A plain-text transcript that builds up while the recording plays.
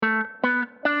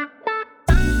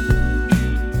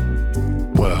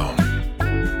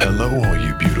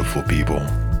beautiful people.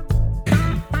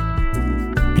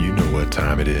 You know what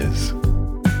time it is.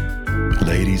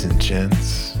 Ladies and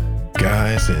gents,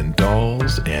 guys and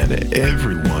dolls, and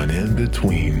everyone in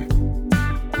between.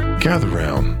 Gather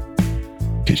round.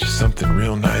 Get you something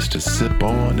real nice to sip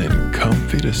on and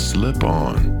comfy to slip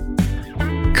on.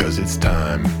 'Cause it's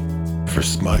time for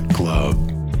Smut Club.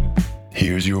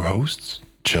 Here's your hosts,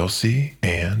 Chelsea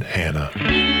and Hannah.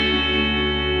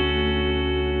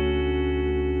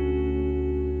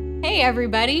 Hey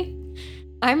everybody,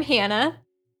 I'm Hannah.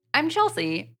 I'm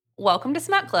Chelsea. Welcome to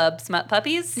Smut Club, Smut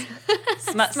Puppies,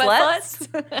 Smut Sluts.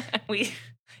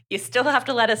 You still have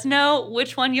to let us know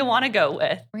which one you want to go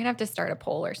with. We're gonna have to start a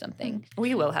poll or something.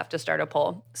 We will have to start a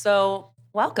poll. So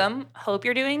welcome. Hope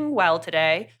you're doing well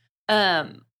today.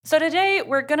 So today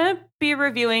we're gonna be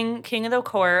reviewing King of the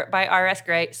Court by R.S.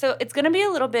 Gray. So it's gonna be a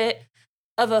little bit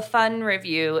of a fun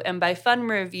review, and by fun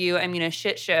review I mean a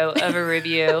shit show of a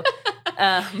review.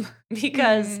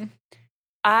 Because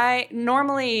I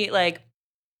normally, like,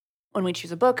 when we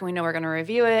choose a book and we know we're going to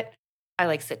review it,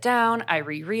 I sit down, I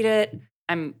reread it.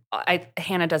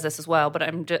 Hannah does this as well, but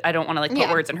I don't want to put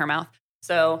words in her mouth.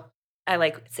 So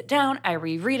I sit down, I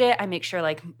reread it. I make sure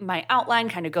my outline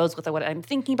kind of goes with what I'm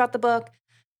thinking about the book.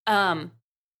 And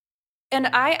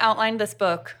I outlined this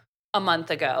book a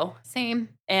month ago. Same.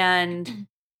 And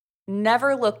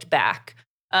never looked back.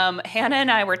 Hannah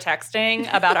and I were texting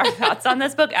about our thoughts on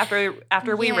this book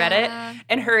after we read it,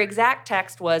 and her exact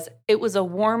text was, "It was a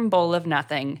warm bowl of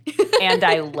nothing, and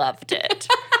I loved it."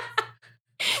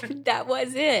 That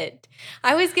was it.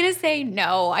 I was going to say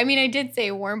no. I mean, I did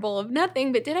say warm bowl of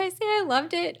nothing, but did I say I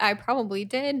loved it? I probably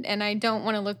did, and I don't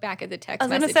want to look back at the text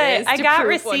messages. I was going to say, I got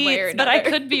receipts, but I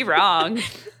could be wrong.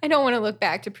 I don't want to look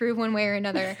back to prove one way or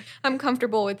another. I'm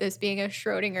comfortable with this being a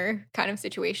Schrodinger kind of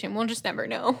situation. We'll just never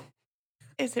know.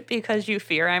 Is it because you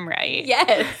fear I'm right?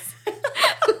 Yes.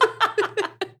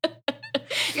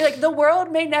 You're like, the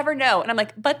world may never know. And I'm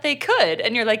like, but they could.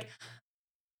 And you're like,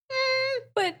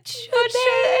 but should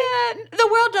they? The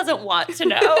world doesn't want to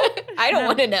know. I don't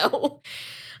want to know.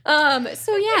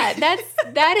 So yeah,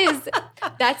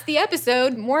 that's the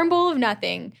episode. Warm bowl of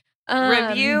nothing.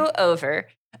 Review over.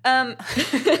 So no,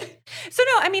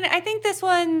 I mean, I think this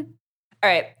one. All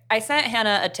right, I sent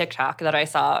Hannah a TikTok that I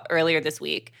saw earlier this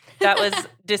week that was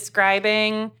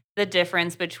describing the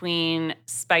difference between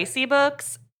spicy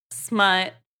books,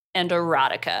 smut, and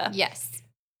erotica. Yes.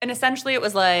 And essentially it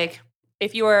was like,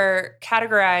 if you are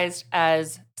categorized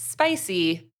as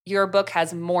spicy, your book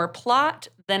has more plot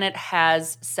than it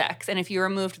has sex. And if you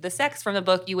removed the sex from the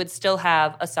book, you would still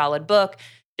have a solid book.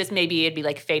 Just maybe it'd be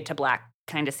like fade to black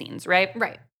kind of scenes, right?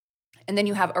 Right. And then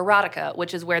you have erotica,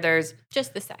 which is where there's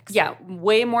just the sex. Yeah,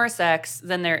 way more sex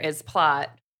than there is plot.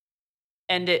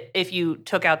 And if you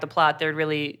took out the plot, there'd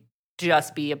really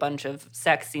just be a bunch of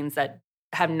sex scenes that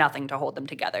have nothing to hold them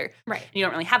together. Right. You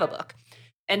don't really have a book.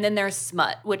 And then there's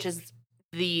smut, which is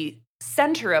the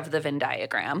center of the Venn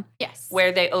diagram. Yes.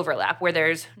 Where they overlap, where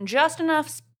there's just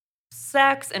enough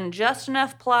sex and just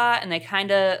enough plot, and they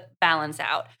kind of balance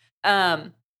out.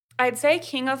 I'd say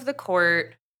King of the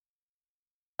Court,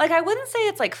 I wouldn't say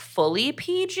it's fully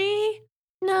PG.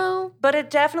 No. But it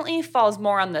definitely falls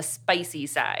more on the spicy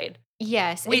side.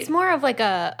 Yes. It's more of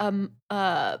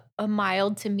a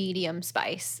mild to medium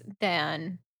spice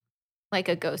than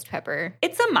a ghost pepper.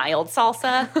 It's a mild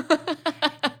salsa.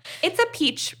 It's a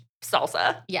peach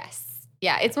salsa. Yes.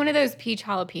 Yeah. It's one of those peach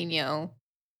jalapeno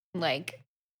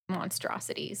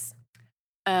monstrosities.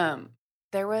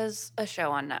 There was a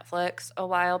show on Netflix a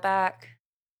while back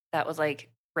that was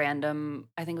random.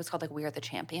 I think it was called We Are the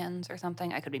Champions or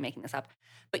something. I could be making this up.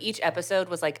 But each episode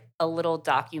was a little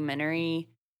documentary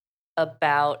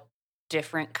about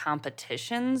different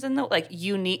competitions in the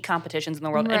unique competitions in the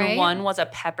world. Right. And one was a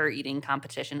pepper eating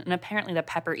competition. And apparently the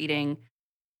pepper eating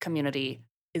community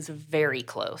is very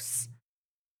close.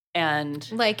 And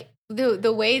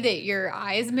the way that your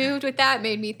eyes moved with that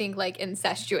made me think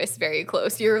incestuous, very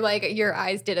close. Your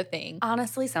eyes did a thing.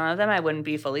 Honestly, some of them I wouldn't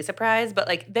be fully surprised, but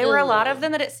there were a lot of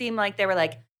them that it seemed like they were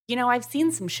I've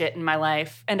seen some shit in my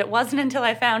life, and it wasn't until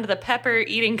I found the pepper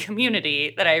eating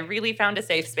community that I really found a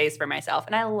safe space for myself,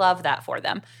 and I love that for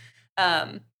them.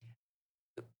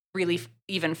 Really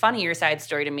even funnier side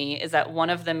story to me is that one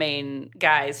of the main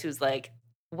guys who's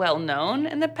well known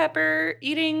in the pepper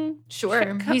eating.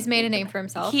 Sure, he's made a name for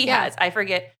himself. He has. I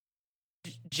forget.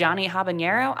 Johnny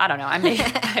Habanero? I don't know.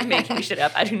 I'm making shit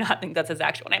up. I do not think that's his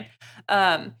actual name.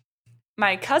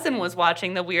 My cousin was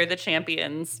watching the We Are the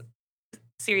Champions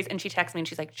series, and she texted me and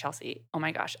she's like, "Chelsea, oh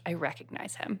my gosh, I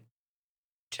recognize him.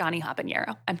 Johnny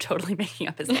Habanero." I'm totally making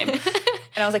up his name. And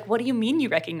I was like, "What do you mean you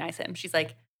recognize him?" She's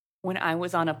like, "When I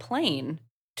was on a plane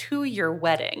to your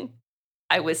wedding.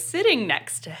 I was sitting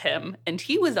next to him, and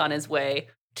he was on his way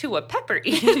to a pepper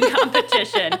eating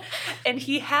competition. And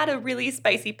he had a really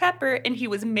spicy pepper, and he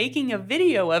was making a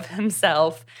video of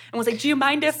himself and was like, do you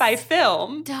mind if I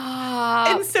film? Stop.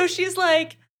 And so she's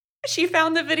like, she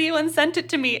found the video and sent it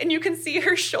to me, and you can see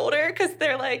her shoulder because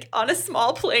they're like on a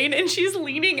small plane and she's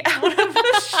leaning out of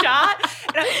the shot.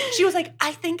 And she was like,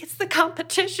 I think it's the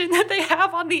competition that they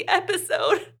have on the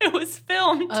episode. It was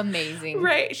filmed. Amazing.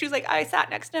 Right. She was like, I sat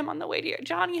next to him on the way to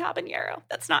Johnny Habanero.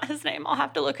 That's not his name. I'll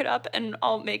have to look it up and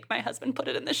I'll make my husband put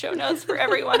it in the show notes for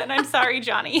everyone. And I'm sorry,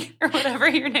 Johnny, or whatever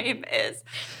your name is.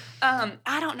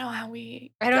 I don't know how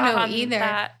we I don't got know on either.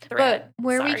 that thread. But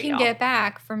where Sorry, we can y'all. get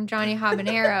back from Johnny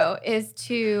Habanero is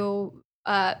to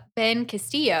Ben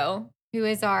Castillo, who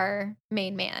is our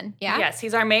main man. Yeah? Yes,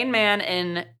 he's our main man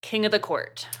in King of the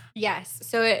Court. Yes.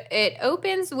 So it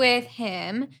opens with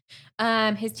him.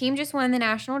 His team just won the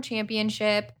national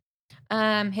championship.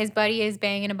 His buddy is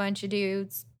banging a bunch of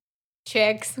dudes.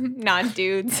 Chicks, not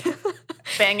dudes.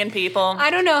 Banging people. I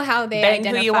don't know how they Bang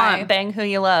identify. who you want. Bang who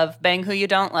you love. Bang who you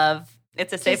don't love.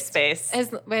 It's a safe Just space.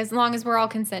 As long as we're all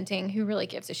consenting, who really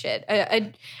gives a shit?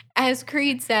 As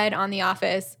Creed said on The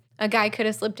Office, a guy could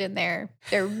have slipped in there.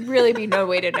 There'd really be no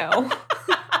way to know.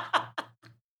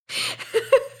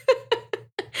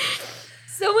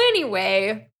 So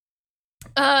anyway,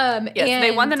 Yes,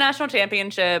 they won the and- national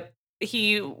championship.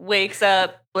 He wakes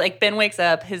up, like Ben wakes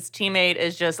up, his teammate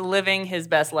is just living his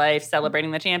best life, celebrating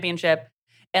the championship.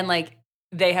 And like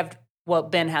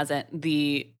Ben hasn't,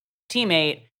 the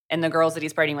teammate and the girls that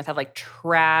he's partying with have like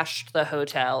trashed the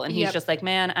hotel. And he's Yep. just like,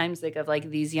 man, I'm sick of like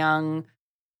these young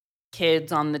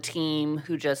kids on the team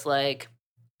who just like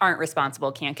aren't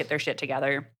responsible, can't get their shit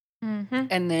together. Mhm.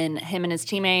 And then him and his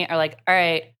teammate are like, all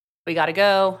right, we got to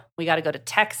go. We got to go to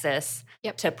Texas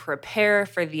Yep. to prepare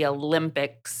for the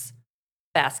Olympics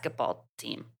basketball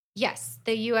team. Yes,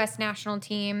 the U.S. national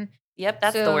team. Yep,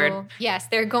 that's the word. Yes,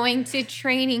 they're going to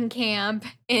training camp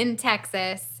in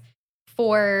Texas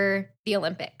for the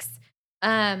Olympics.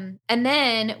 And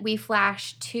then we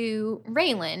flash to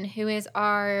Raylan, who is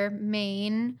our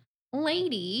main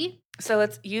lady. So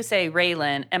you say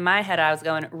Raylan. In my head, I was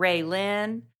going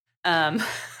Raylin. All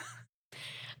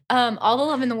the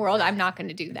love in the world. I'm not going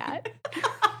to do that.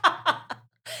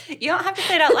 You don't have to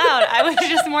say it out loud. I was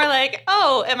just more like,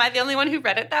 oh, am I the only one who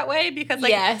read it that way? Because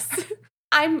like, Yes.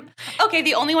 I'm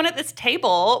the only one at this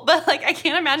table, but like, I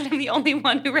can't imagine I'm the only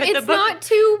one who read the It's book. not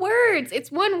two words.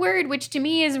 It's one word, which to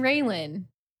me is Raylan.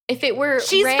 If it were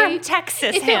She's Ray, from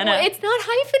Texas, Hannah. it's not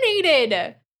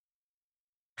hyphenated.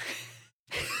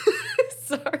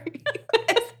 Sorry.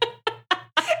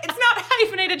 It's not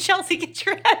hyphenated, Chelsea. Get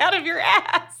your head out of your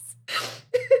ass.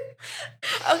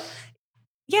 Oh,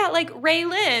 yeah, like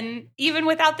Raylin, even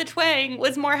without the twang,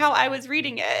 was more how I was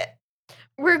reading it.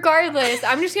 Regardless,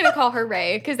 I'm just going to call her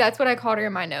Ray because that's what I called her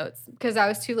in my notes because I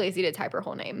was too lazy to type her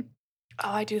whole name. Oh,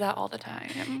 I do that all the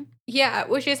time. Yeah,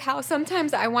 which is how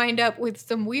sometimes I wind up with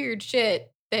some weird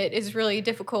shit that is really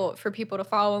difficult for people to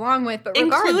follow along with. But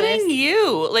regardless, Including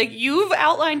you. Like, you've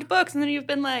outlined books and then you've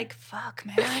been like, fuck,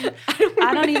 man.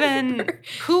 I don't even, remember.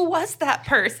 who was that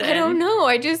person? I don't know.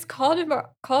 I just called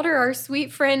her our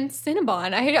sweet friend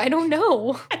Cinnabon. I don't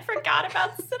know. I forgot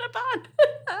about Cinnabon.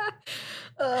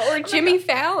 Or Jimmy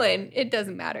Fallon. It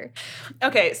doesn't matter.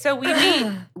 Okay, so we meet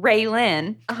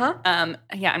Raylin. Uh-huh.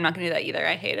 Yeah, I'm not going to do that either.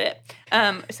 I hate it.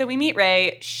 So we meet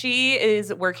Ray. She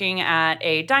is working at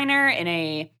a diner in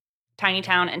a tiny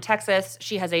town in Texas.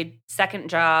 She has a second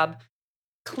job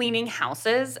cleaning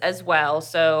houses as well.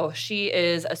 So she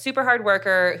is a super hard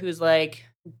worker who's like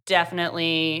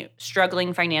definitely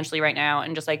struggling financially right now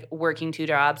and just like working two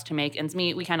jobs to make ends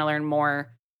meet. We kind of learn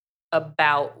more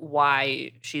about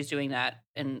why she's doing that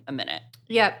in a minute.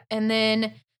 Yep. And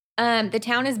then the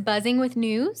town is buzzing with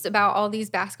news about all these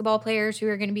basketball players who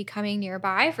are going to be coming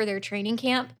nearby for their training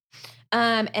camp.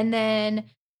 And then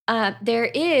there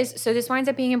is, so this winds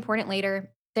up being important later.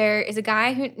 There is a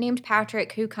guy named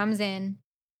Patrick who comes in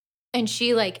and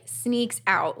she like sneaks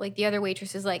out. Like the other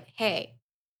waitress is like, hey,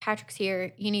 Patrick's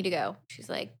here. You need to go. She's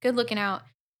like, good looking out.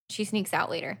 She sneaks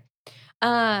out later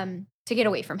to get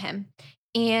away from him.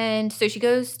 And so she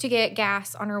goes to get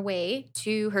gas on her way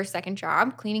to her second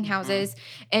job, cleaning houses.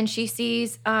 And she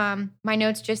sees, my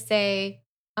notes just say,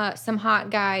 some hot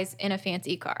guys in a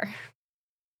fancy car.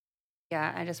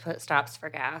 Yeah, I just put stops for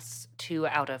gas, 2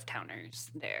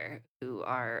 out-of-towners there who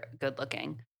are good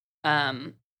looking.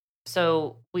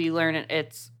 So we learn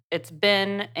it's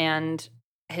Ben and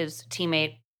his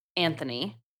teammate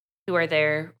Anthony who are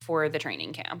there for the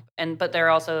training camp. But they're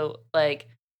also like,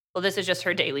 well, this is just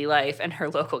her daily life and her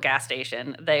local gas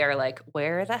station. They are like,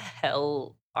 where the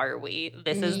hell are we?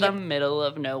 This is the middle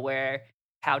of nowhere.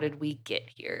 How did we get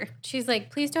here? She's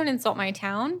like, please don't insult my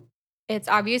town. It's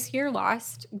obvious you're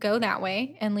lost. Go that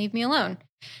way and leave me alone.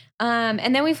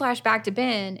 And then we flash back to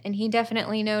Ben, and he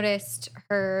definitely noticed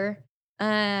her.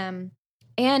 And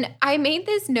I made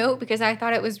this note because I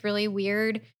thought it was really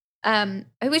weird.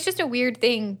 It was just a weird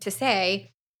thing to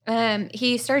say.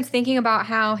 He starts thinking about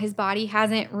how his body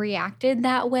hasn't reacted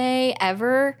that way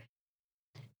ever.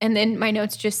 And then my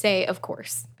notes just say, of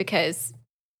course, because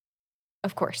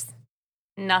of course.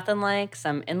 Nothing like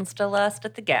some Insta-lust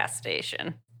at the gas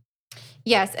station.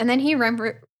 Yes. And then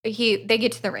they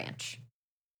get to the ranch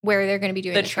where they're going to be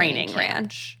doing the training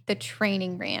ranch. The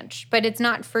training ranch. But it's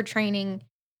not for training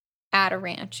at a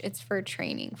ranch. It's for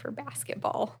training for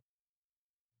basketball.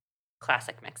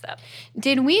 Classic mix-up.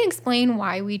 Did we explain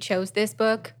why we chose this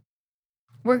book?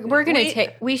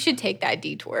 We should take that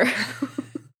detour.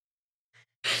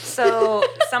 So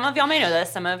some of y'all may know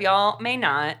this, some of y'all may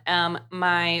not.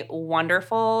 My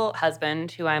wonderful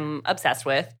husband, who I'm obsessed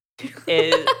with,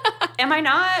 is. Am I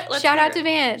not? Shout out to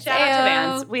Vance. Shout out to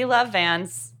Vance. We love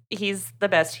Vance. He's the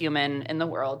best human in the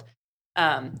world.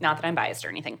 Not that I'm biased or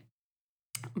anything,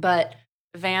 but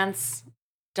Vance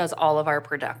does all of our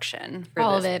production for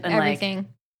all this. of it, and everything.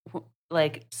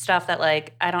 Like stuff that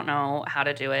like I don't know how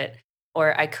to do it,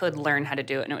 or I could learn how to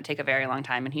do it, and it would take a very long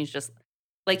time. And he's just.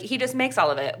 Like, he just makes all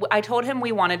of it. I told him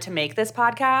we wanted to make this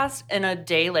podcast, and a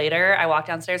day later, I walked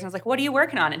downstairs and I was like, what are you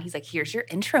working on? And he's like, here's your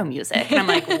intro music. And I'm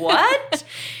like, what?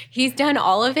 He's done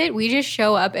all of it. We just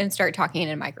show up and start talking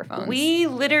in microphones. We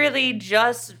literally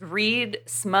just read,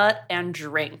 smut, and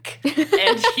drink.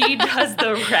 And he does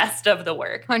the rest of the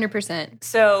work. 100%.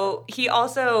 So he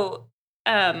also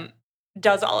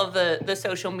does all of the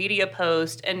social media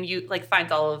post, and you like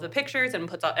finds all of the pictures and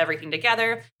puts everything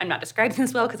together. I'm not describing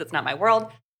this well because it's not my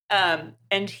world.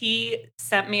 And he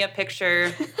sent me a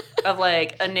picture of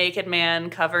like a naked man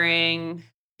covering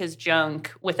his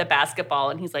junk with a basketball.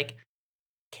 And he's like,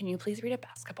 can you please read a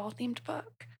basketball themed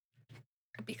book?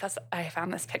 Because I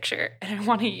found this picture and I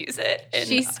want to use it. And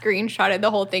she screenshotted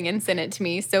the whole thing and sent it to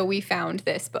me. So we found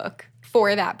this book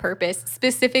for that purpose,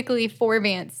 specifically for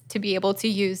Vance to be able to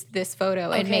use this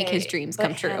photo and make his dreams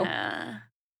come true. Hannah,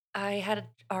 I had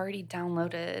already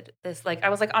downloaded this. Like, I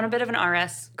was like on a bit of an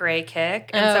R.S. Gray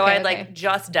kick. And so I had like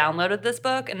just downloaded this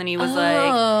book. And then he was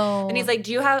and he's like,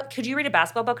 could you read a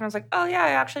basketball book? And I was like, oh yeah, I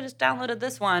actually just downloaded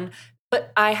this one.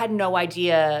 But I had no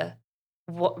idea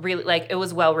what really, like, it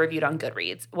was well reviewed on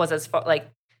Goodreads. It was as far, like,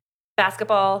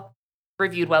 basketball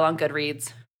reviewed well on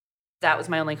Goodreads. That was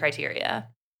my only criteria.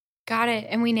 Got it.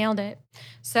 And we nailed it.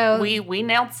 So we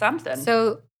nailed something.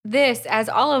 So this, as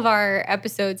all of our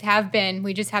episodes have been,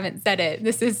 we just haven't said it.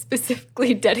 This is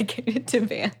specifically dedicated to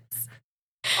Vance.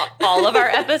 All of our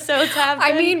episodes have been?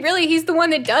 I mean, really, he's the one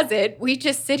that does it. We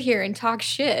just sit here and talk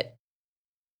shit.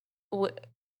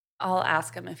 I'll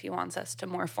ask him if he wants us to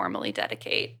more formally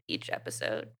dedicate each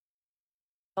episode.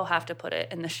 He'll have to put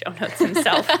it in the show notes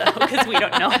himself, though, because we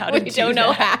don't know how to do that. We don't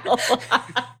know how.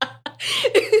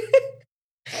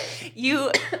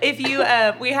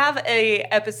 We have a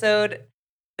episode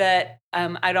that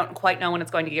I don't quite know when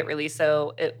it's going to get released,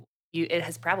 so you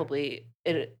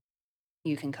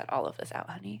can cut all of this out,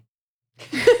 honey.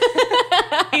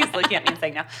 He's looking at me and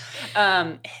saying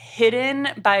no. Hidden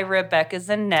by Rebecca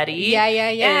Zanetti.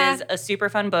 Yeah. Is a super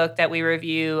fun book that we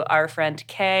review. Our friend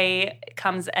Kay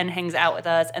comes and hangs out with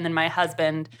us, and then my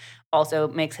husband also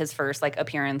makes his first like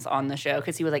appearance on the show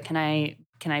because he was like, "Can I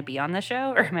be on the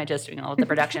show, or am I just doing all of the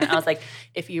production?" And I was like,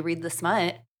 "If you read the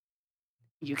smut,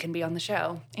 you can be on the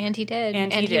show." And he did.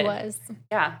 And he was.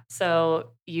 Yeah.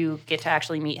 So you get to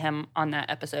actually meet him on that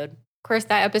episode. Of course,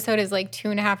 that episode is like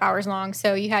 2.5 hours long,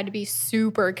 so you had to be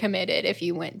super committed if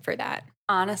you went for that.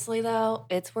 Honestly, though,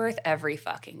 it's worth every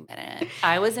fucking minute.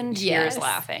 I was in tears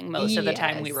laughing most of the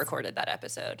time we recorded that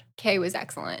episode. Kay was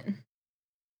excellent.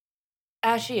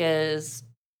 As she is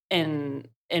in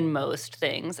most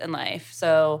things in life.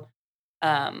 So,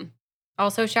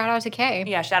 also shout out to Kay.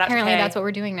 Yeah, shout out to Kay. Apparently that's what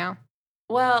we're doing now.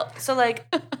 Well, so like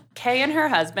Kay and her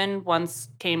husband once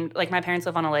came, like my parents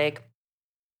live on a lake.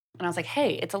 And I was like,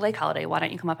 hey, it's a lake holiday. Why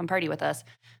don't you come up and party with us?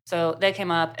 So they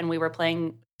came up and we were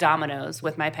playing dominoes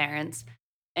with my parents.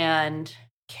 And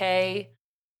Kay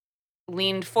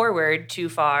leaned forward too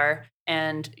far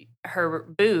and her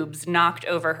boobs knocked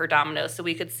over her dominoes. So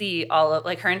we could see all of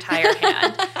like her entire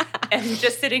hand. And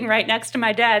just sitting right next to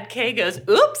my dad, Kay goes,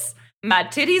 oops, my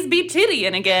titties be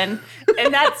tittying again.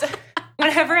 And that's,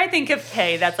 whenever I think of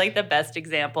Kay, that's like the best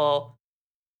example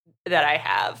that I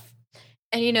have.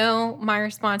 And you know, my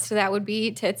response to that would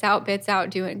be tits out, bits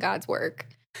out, doing God's work.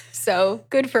 So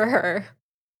good for her.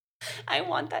 I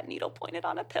want that needle pointed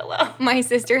on a pillow. My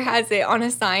sister has it on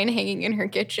a sign hanging in her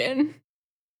kitchen.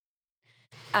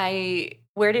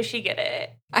 Where did she get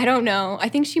it? I don't know. I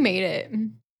think she made it.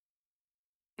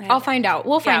 I'll find out.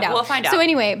 We'll find out. We'll find out. So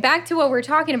anyway, back to what we're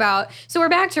talking about. So we're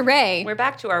back to Ray. We're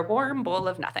back to our warm bowl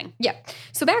of nothing. Yeah.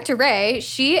 So back to Ray.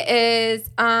 She is,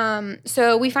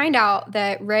 so we find out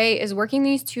that Ray is working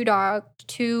these two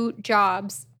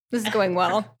jobs. This is going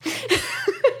well.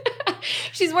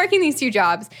 She's working these two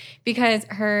jobs because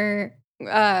her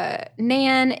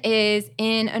Nan is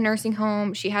in a nursing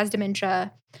home. She has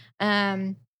dementia.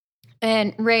 And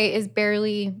Ray is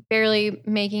barely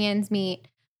making ends meet.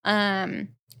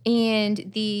 And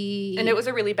it was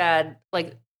a really bad,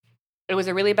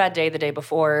 day the day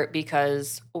before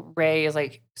because Ray is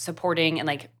like supporting and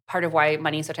like part of why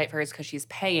money is so tight for her is because she's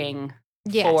paying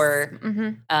for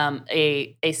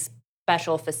a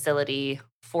special facility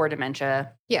for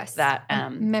dementia. Yes. That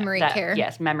memory care.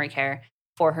 Yes, memory care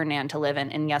for her Nan to live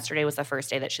in. And yesterday was the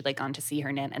first day that she'd like gone to see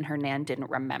her Nan and her Nan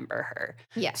didn't remember her.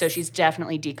 Yes. So she's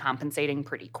definitely decompensating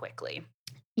pretty quickly.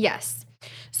 Yes.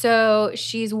 So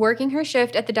she's working her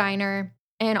shift at the diner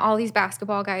and all these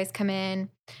basketball guys come in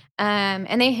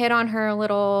and they hit on her a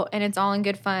little and it's all in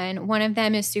good fun. One of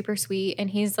them is super sweet and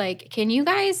he's like, can you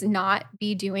guys not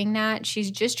be doing that?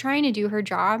 She's just trying to do her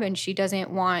job and she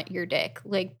doesn't want your dick.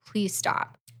 Like, please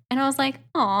stop. And I was like,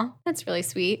 aw, that's really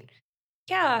sweet.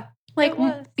 Yeah. Like,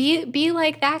 be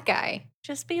like that guy.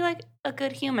 Just be like a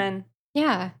good human.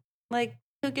 Yeah. Like,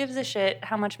 who gives a shit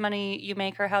how much money you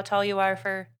make or how tall you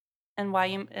are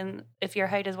and if your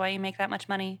height is why you make that much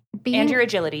money and your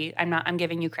agility. I'm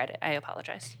giving you credit. I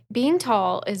apologize. Being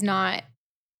tall does not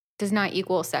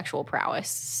equal sexual prowess.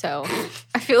 So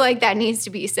I feel like that needs to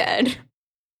be said. Is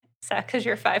that because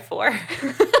you're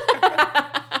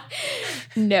 5'4"?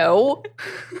 No.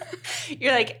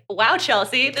 You're like, wow,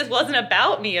 Chelsea, this wasn't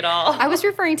about me at all. I was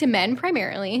referring to men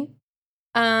primarily.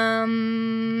 Anyway.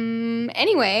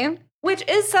 Which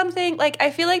is something, like, I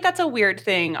feel like that's a weird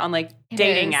thing on, like,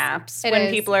 dating apps.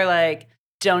 When people are like,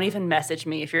 don't even message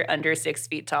me if you're under 6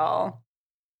 feet tall.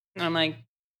 And I'm like.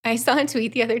 I saw a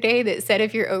tweet the other day that said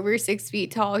if you're over 6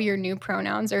 feet tall, your new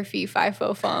pronouns are fee, fi,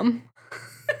 fo, fum.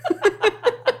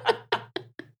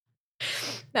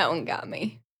 That one got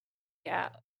me. Yeah.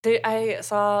 I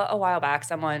saw a while back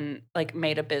someone, like,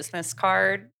 made a business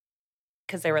card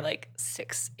because they were, like,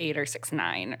 6'8" or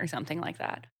 6'9" or something like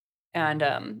that. And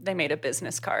they made a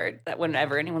business card that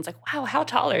whenever anyone's like, wow, how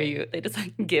tall are you? They just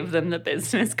like give them the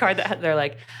business card they're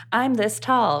like, I'm this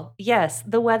tall. Yes,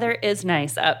 the weather is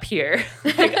nice up here.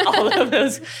 Like all of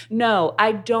those. No,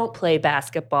 I don't play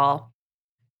basketball.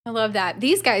 I love that.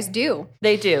 These guys do.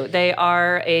 They do. They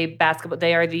are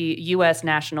they are the U.S.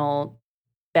 national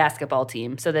basketball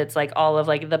team. So that's like all of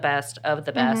like the best of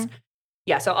the best. Mm-hmm.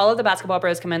 Yeah, so all of the basketball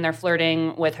bros come in, they're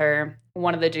flirting with her.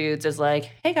 One of the dudes is like,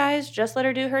 hey guys, just let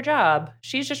her do her job.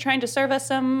 She's just trying to serve us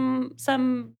some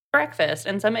breakfast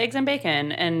and some eggs and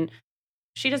bacon, and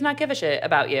she does not give a shit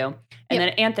about you. And then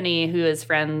Anthony, who is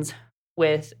friends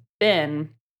with Ben,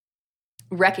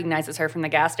 recognizes her from the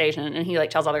gas station, and he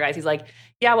like tells all the guys, he's like,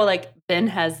 yeah, well, like Ben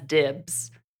has dibs.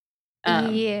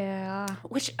 Yeah.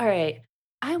 Which, all right.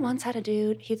 I once had a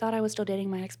dude, he thought I was still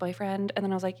dating my ex-boyfriend, and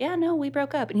then I was like, yeah, no, we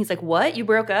broke up. And he's like, what? You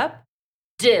broke up?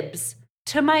 Dibs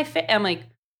to my face. I'm like,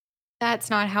 that's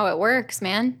not how it works,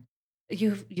 man.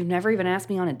 You've never even asked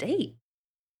me on a date.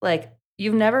 Like,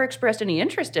 you've never expressed any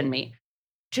interest in me.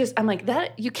 I'm like,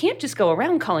 that you can't just go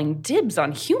around calling dibs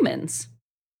on humans.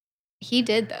 He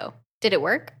did, though. Did it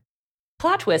work?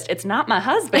 Plot twist, it's not my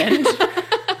husband.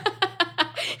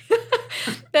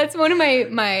 That's one of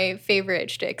my favorite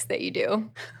shticks that you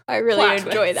do. I really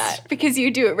enjoy that because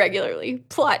you do it regularly.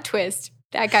 Plot twist,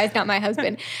 that guy's not my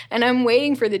husband. And I'm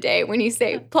waiting for the day when you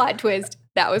say, plot twist,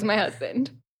 that was my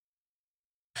husband.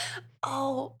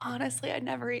 Oh, honestly, I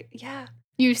never, yeah.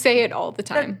 You say it all the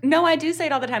time. No, I do say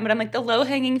it all the time, but I'm like, the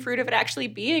low-hanging fruit of it actually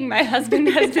being my husband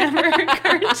has never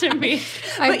occurred to me.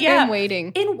 I've been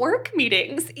waiting. In work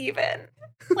meetings even.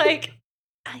 Like,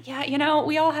 yeah, you know,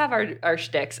 we all have our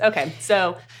shticks. Okay,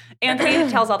 so Anthony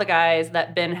tells all the guys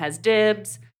that Ben has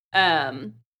dibs.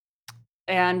 And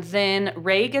then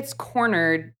Ray gets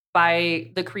cornered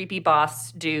by the creepy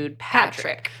boss dude,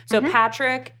 Patrick. So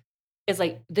Patrick is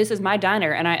like, this is my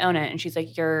diner and I own it. And she's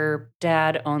like, your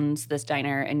dad owns this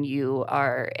diner and you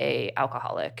are a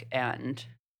alcoholic and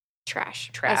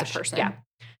trash as a person. Yeah.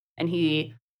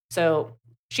 And so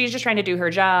she's just trying to do her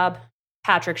job.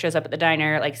 Patrick shows up at the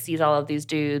diner, like sees all of these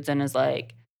dudes and is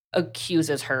like,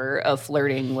 accuses her of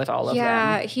flirting with all of them.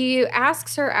 Yeah, he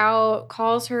asks her out,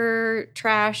 calls her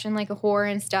trash and like a whore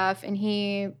and stuff, and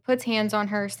he puts hands on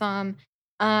her some.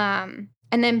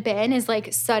 And then Ben is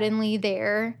like suddenly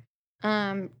there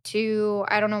to,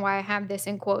 I don't know why I have this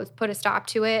in quotes, put a stop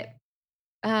to it.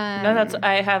 No,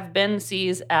 I have Ben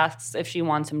sees, asks if she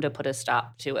wants him to put a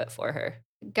stop to it for her.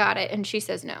 Got it. And she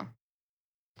says no.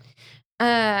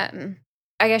 I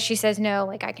guess she says no,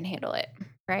 like I can handle it.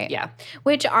 Right. Yeah.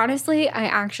 Which honestly, I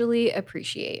actually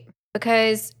appreciate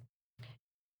because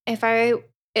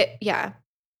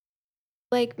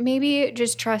like maybe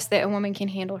just trust that a woman can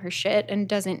handle her shit and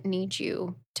doesn't need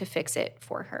you to fix it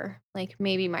for her. Like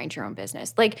maybe mind your own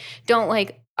business. Like don't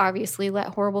like obviously let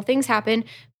horrible things happen,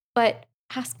 but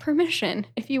ask permission.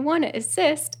 If you want to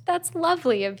assist, that's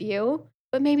lovely of you,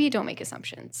 but maybe don't make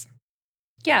assumptions.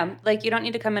 Yeah, like you don't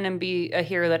need to come in and be a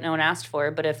hero that no one asked for,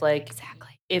 but if like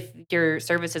Exactly. if your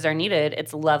services are needed,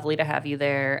 it's lovely to have you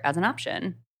there as an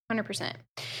option. 100%.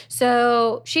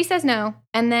 So she says no.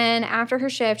 And then after her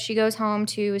shift, she goes home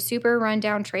to a super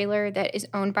rundown trailer that is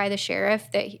owned by the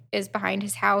sheriff that is behind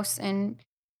his house. And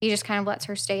he just kind of lets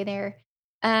her stay there.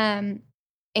 And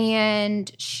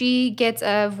she gets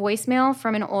a voicemail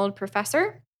from an old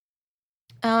professor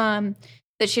that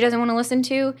she doesn't want to listen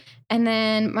to. And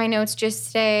then my notes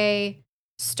just say,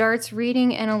 starts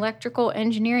reading an electrical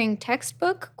engineering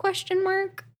textbook, ?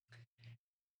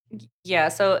 Yeah,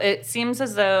 so it seems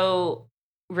as though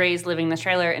Ray's living in this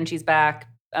trailer and she's back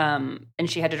and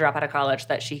she had to drop out of college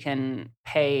that she can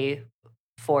pay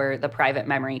for the private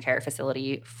memory care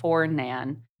facility for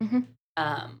Nan. Mm-hmm.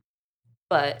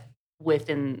 But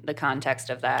within the context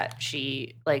of that,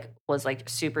 she like was like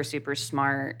super, super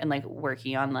smart and like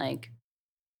working on like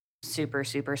super,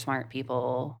 super smart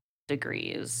people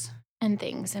degrees. And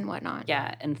things and whatnot.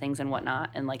 Yeah, and things and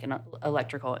whatnot and like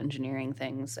electrical engineering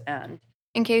things. And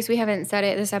in case we haven't said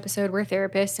it this episode, we're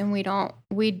therapists and we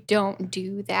don't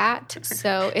do that.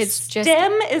 So it's just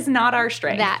STEM is not our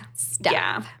strength. that stuff.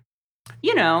 Yeah.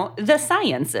 You know, the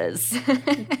sciences.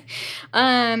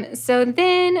 So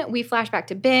then we flash back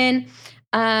to Ben.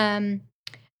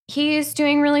 He's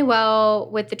doing really well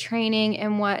with the training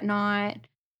and whatnot.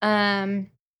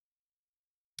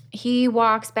 He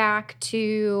walks back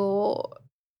to,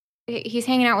 he's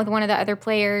hanging out with one of the other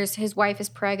players. His wife is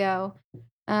Prego.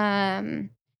 And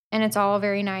it's all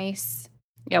very nice.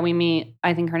 Yeah, we meet,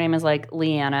 I think her name is like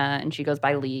Leanna and she goes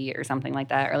by Lee or something like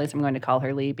that. Or at least I'm going to call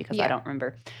her Lee because I don't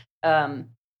remember.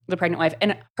 The pregnant wife.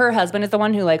 And her husband is the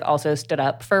one who like also stood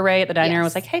up for Ray at the diner and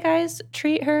was like, hey guys,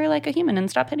 treat her like a human and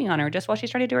stop hitting on her just while she's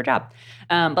trying to do her job.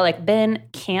 But like Ben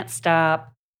can't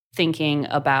stop thinking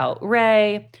about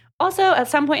Ray. Also, at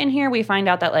some point in here, we find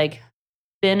out that like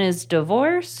Ben is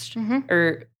divorced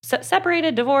or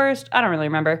separated, divorced. I don't really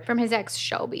remember. From his ex,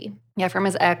 Shelby. Yeah, from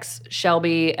his ex,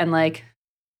 Shelby. And like,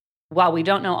 while we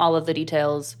don't know all of the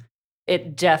details,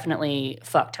 it definitely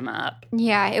fucked him up.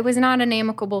 Yeah, it was not an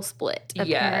amicable split,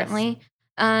 apparently.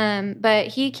 Yes. But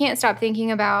he can't stop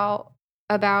thinking about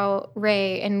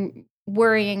Ray and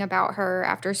worrying about her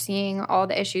after seeing all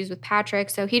the issues with Patrick.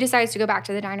 So he decides to go back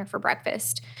to the diner for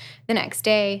breakfast the next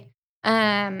day.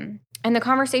 And the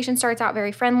conversation starts out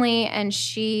very friendly, and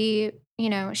she,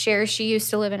 shares she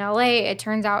used to live in LA. It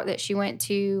turns out that she went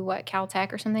to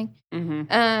Caltech or something.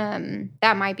 Mm-hmm.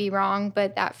 That might be wrong,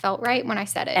 but that felt right when I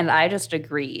said it. And I just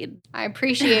agreed. I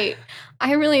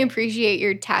really appreciate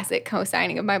your tacit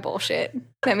co-signing of my bullshit.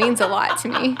 That means a lot to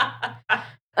me.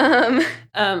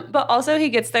 But also he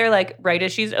gets there like right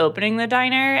as she's opening the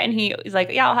diner and he's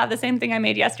like, yeah, I'll have the same thing I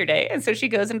made yesterday. And so she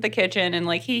goes into the kitchen and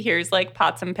like he hears like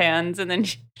pots and pans and then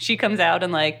she comes out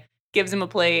and like gives him a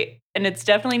plate and it's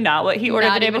definitely not what he ordered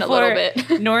not the day even before, a little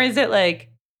bit. Nor is it like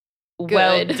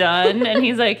well done. And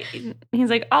he's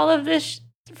like all of this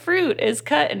fruit is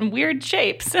cut in weird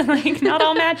shapes and like not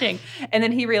all matching. And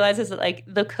then he realizes that like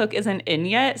the cook isn't in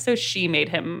yet, so she made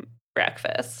him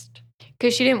breakfast.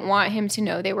 Because she didn't want him to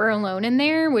know they were alone in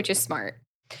there, which is smart.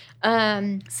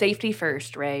 Safety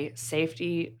first, Ray.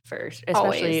 Safety first,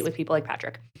 especially always. with people like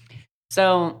Patrick.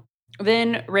 So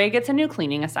then Ray gets a new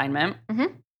cleaning assignment.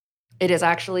 Mm-hmm. It is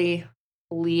actually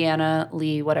Leanna,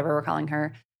 Lee, whatever we're calling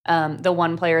her, the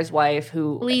one player's wife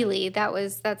who... Lily,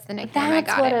 that's the nickname. That's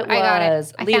I got what it. it I got it.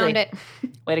 was. I Lily. found it.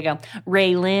 Way to go.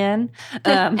 Raylyn.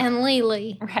 And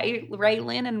Lily.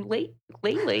 Raylyn and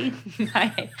Lily.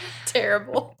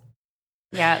 Terrible.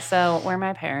 Yeah, so where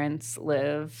my parents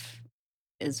live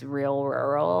is real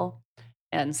rural,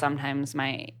 and sometimes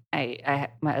my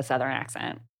Southern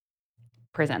accent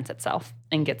presents itself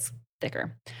and gets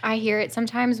thicker. I hear it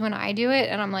sometimes when I do it,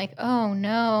 and I'm like, oh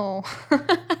no.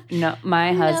 No,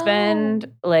 my husband,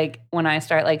 like when I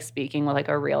start like speaking with like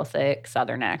a real thick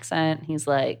Southern accent, he's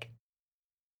like,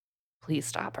 please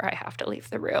stop or I have to leave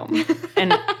the room.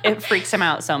 And it freaks him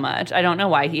out so much. I don't know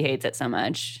why he hates it so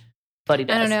much. but he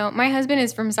does. I don't know. My husband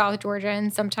is from South Georgia,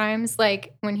 and sometimes,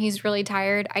 like, when he's really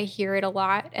tired, I hear it a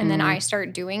lot, and then I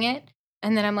start doing it.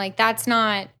 And then I'm like, that's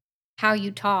not how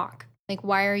you talk. Like,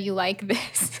 why are you like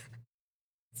this?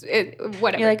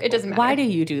 Whatever. You're like, it doesn't matter. Why do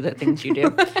you do the things you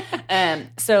do?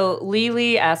 So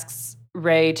Lily asks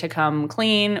Ray to come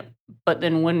clean, but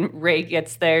then when Ray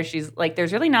gets there, she's like,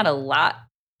 there's really not a lot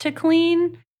to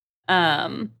clean.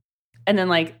 And then,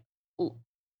 like,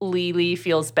 Lily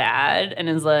feels bad and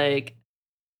is like,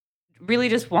 really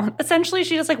just essentially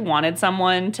she just like wanted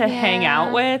someone to hang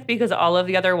out with because all of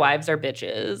the other wives are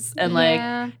bitches. And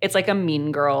like, it's like a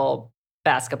Mean Girl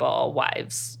basketball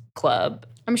wives club.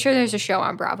 I'm sure there's a show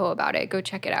on Bravo about it. Go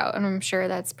check it out. And I'm sure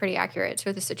that's pretty accurate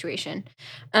to the situation.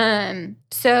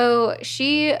 So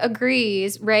she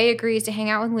agrees, Ray agrees to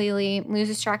hang out with Lily,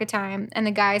 loses track of time, and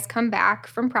the guys come back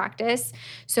from practice.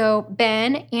 So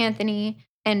Ben, Anthony,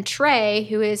 and Trey,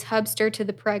 who is hubster to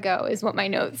the prego, is what my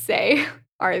notes say,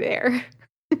 are there.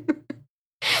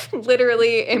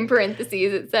 Literally in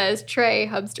parentheses, it says Trey,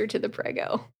 hubster to the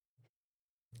prego.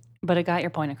 But it got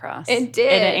your point across. It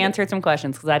did. And it answered some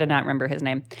questions because I did not remember his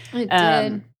name. It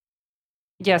did.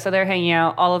 Yeah, so they're hanging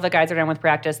out. All of the guys are done with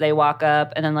practice. They walk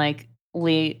up, and then, like,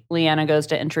 Leanna goes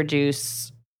to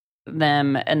introduce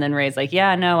them, and then Ray's like,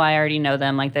 yeah, no, I already know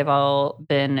them. Like, they've all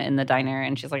been in the diner,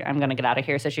 and she's like, I'm going to get out of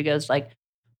here. So she goes to, like,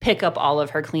 pick up all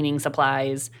of her cleaning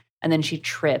supplies, and then she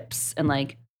trips, and,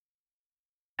 like,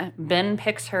 Ben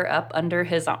picks her up under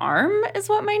his arm, is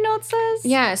what my note says.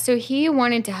 Yeah, so he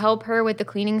wanted to help her with the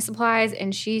cleaning supplies,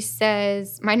 and she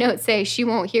says, my notes say she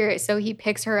won't hear it, so he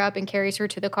picks her up and carries her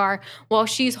to the car while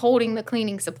she's holding the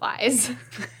cleaning supplies.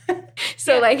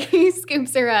 So, like, he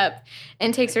scoops her up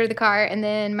and takes her to the car, and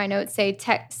then my notes say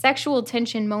sexual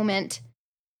tension moment,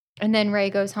 and then Ray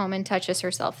goes home and touches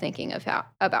herself thinking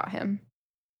about him.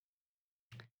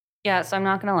 Yeah, so I'm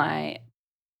not going to lie.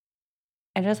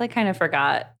 I just, like, kind of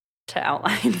forgot to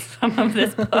outline some of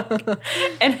this book.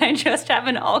 And I just have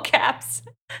in all caps,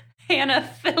 Hannah,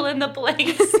 fill in the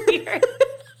blanks here.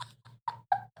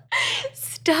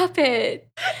 Stop it.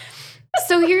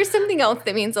 So here's something else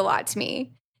that means a lot to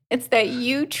me. It's that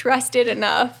you trusted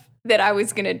enough that I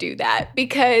was going to do that.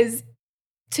 Because,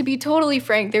 to be totally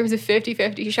frank, there was a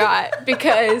 50-50 shot.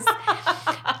 Because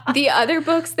the other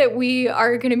books that we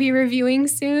are going to be reviewing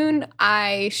soon,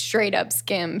 I straight up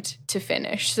skimmed to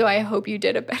finish. So I hope you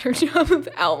did a better job of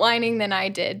outlining than I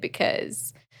did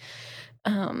because,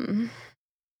 yeah.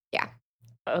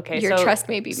 Okay, your trust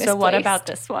may be misplaced. So what about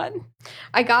this one?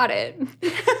 I got it.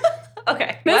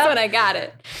 Okay. This one I got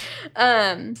it.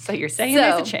 So you're saying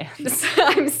there's a chance.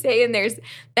 I'm saying there's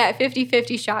that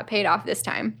 50-50 shot paid off this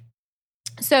time.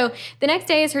 So the next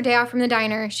day is her day off from the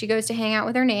diner. She goes to hang out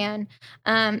with her nan.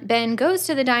 Ben goes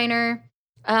to the diner.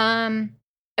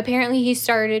 Apparently he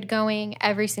started going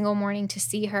every single morning to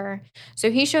see her. So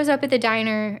he shows up at the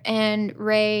diner and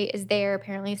Ray is there.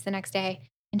 Apparently it's the next day.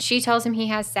 And she tells him he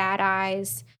has sad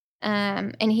eyes.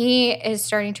 And he is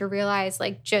starting to realize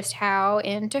like just how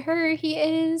into her he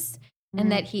is.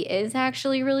 And that he is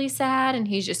actually really sad. And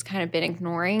he's just kind of been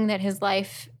ignoring that his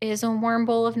life is a warm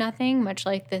bowl of nothing, much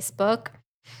like this book.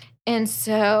 And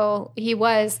so he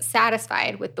was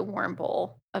satisfied with the warm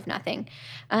bowl of nothing.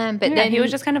 But then he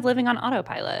was just kind of living on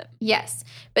autopilot. Yes.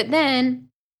 But then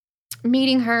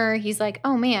meeting her, he's like,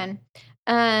 oh, man.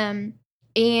 And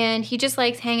he just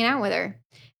likes hanging out with her.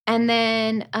 And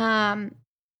then,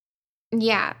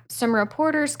 some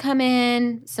reporters come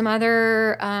in, some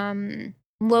other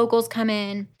locals come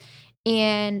in,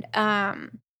 and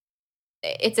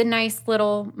it's a nice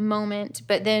little moment,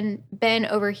 but then Ben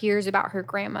overhears about her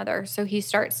grandmother, so he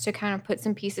starts to kind of put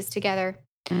some pieces together.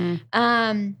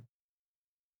 And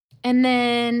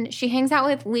then she hangs out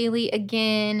with Lily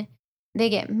again. They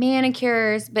get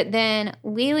manicures, but then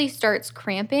Lily starts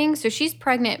cramping. So she's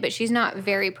pregnant, but she's not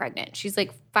very pregnant. She's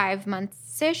like 5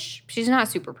 months-ish. She's not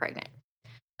super pregnant.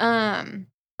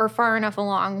 Or far enough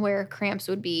along where cramps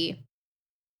would be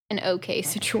an okay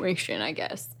situation, I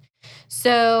guess.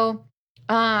 So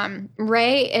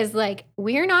Ray is like,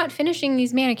 we're not finishing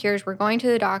these manicures. We're going to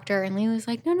the doctor. And Lily's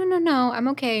like, no, I'm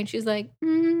okay. And she's like,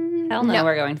 hell no,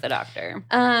 we're going to the doctor.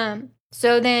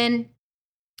 So then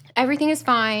everything is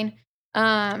fine.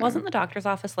 Wasn't the doctor's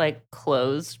office like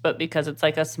closed, but because it's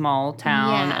like a small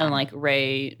town and like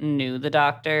Ray knew the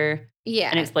doctor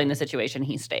and explained the situation,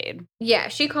 he stayed. Yeah,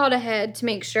 she called ahead to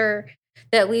make sure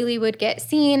that Lily would get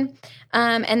seen.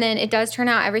 And then it does turn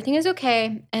out everything is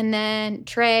okay. And then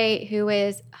Trey, who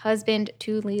is husband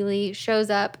to Lily, shows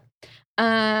up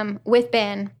with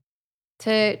Ben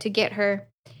to get her.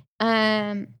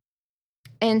 And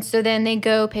so then they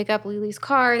go pick up Lily's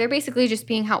car. They're basically just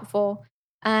being helpful.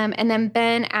 And then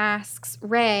Ben asks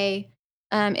Ray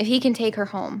if he can take her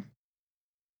home.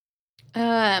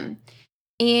 And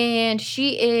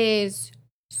she is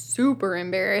super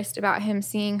embarrassed about him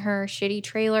seeing her shitty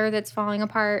trailer that's falling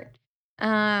apart.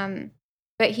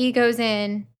 But he goes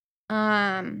in,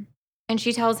 and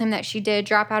she tells him that she did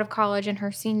drop out of college in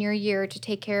her senior year to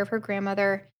take care of her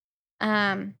grandmother.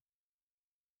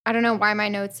 I don't know why my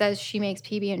note says she makes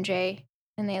PB&J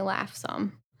and they laugh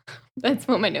some. That's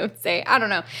what my notes say. I don't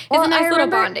know. It's a nice little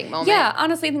bonding moment. Yeah,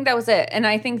 honestly, I think that was it. And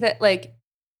I think that, like,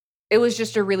 it was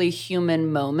just a really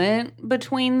human moment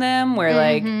between them where,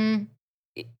 like,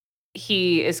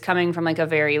 he is coming from, like, a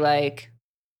very, like,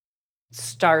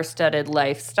 star-studded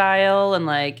lifestyle and,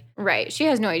 like... Right. She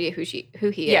has no idea who he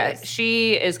is. Yeah,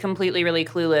 she is completely really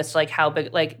clueless, like, how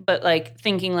big... Like, but, like,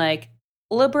 thinking, like,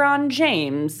 LeBron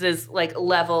James is, like,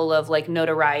 level of, like,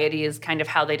 notoriety is kind of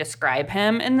how they describe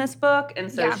him in this book.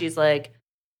 And so she's like,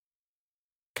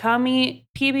 come eat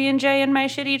PB&J in my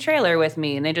shitty trailer with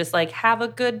me. And they just, like, have a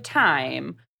good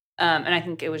time. And I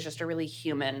think it was just a really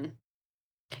human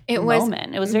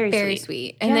moment. It was very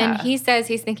sweet. And then he says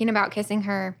he's thinking about kissing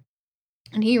her.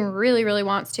 And he really, really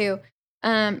wants to.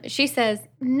 She says,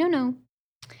 no.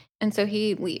 And so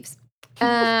he leaves.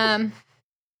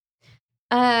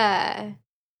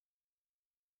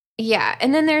 Yeah,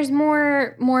 and then there's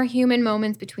more human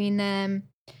moments between them.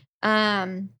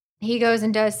 He goes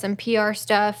and does some PR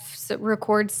stuff,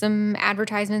 records some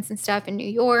advertisements and stuff in New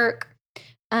York.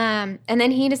 And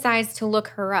then he decides to look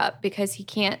her up because he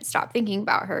can't stop thinking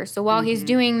about her. So while he's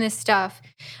doing this stuff,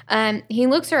 he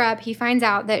looks her up. He finds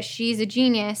out that she's a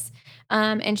genius,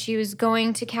 and she was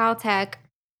going to Caltech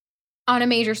on a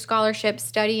major scholarship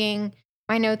studying,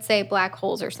 my notes say, black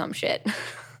holes or some shit.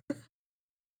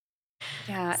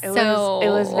 Yeah, it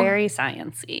was very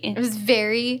sciencey. It was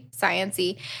very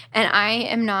sciencey. And I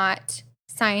am not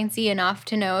sciencey enough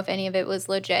to know if any of it was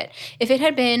legit. If it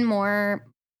had been more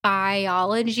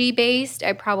biology based,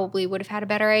 I probably would have had a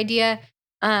better idea.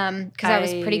 Because I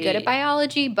was pretty good at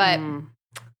biology, but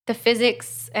the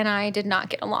physics and I did not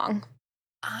get along.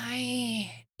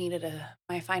 I needed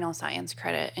my final science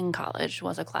credit in college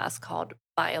was a class called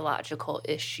Biological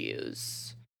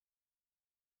Issues.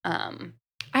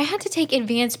 I had to take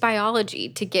advanced biology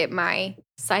to get my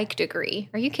psych degree.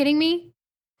 Are you kidding me?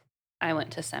 I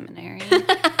went to seminary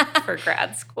for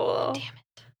grad school.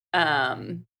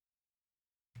 Damn it.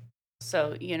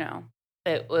 So, you know,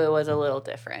 it was a little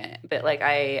different. But, like,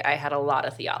 I had a lot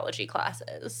of theology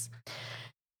classes.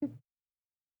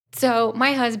 So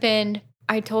my husband,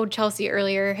 I told Chelsea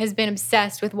earlier, has been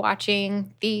obsessed with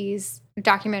watching these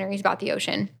documentaries about the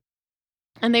ocean.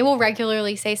 And they will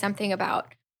regularly say something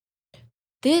about,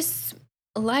 this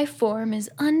life form is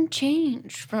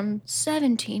unchanged from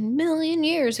 17 million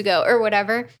years ago or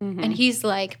whatever. And he's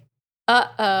like,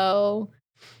 uh-oh,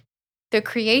 the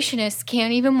creationists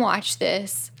can't even watch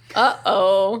this.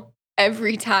 Uh-oh,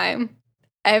 every time,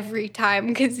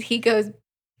 because he goes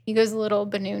a little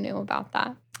banoo about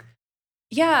that.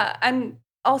 Yeah,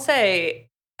 I'll say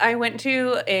I went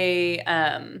to a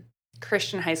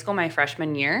Christian high school my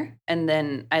freshman year, and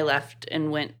then I left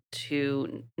and went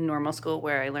to normal school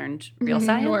where I learned real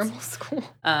science. Normal school.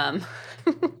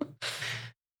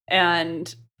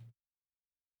 And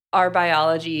our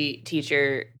biology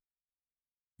teacher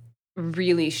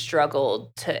really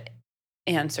struggled to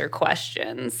answer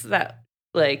questions that,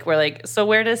 like, were like, so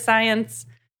where does science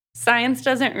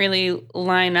doesn't really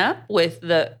line up with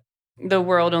the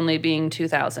world only being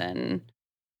 2,000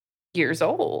 years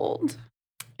old.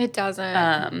 It doesn't.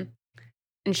 And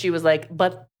she was like,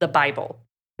 but the Bible.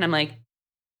 And I'm like,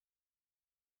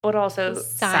 but also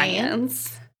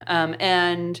science.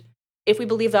 And if we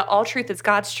believe that all truth is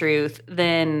God's truth,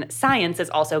 then science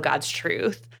is also God's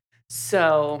truth.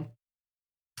 So,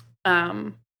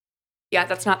 yeah,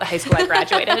 that's not the high school I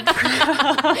graduated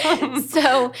from.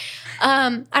 So,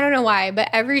 I don't know why, but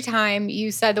every time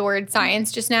you said the word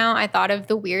science just now, I thought of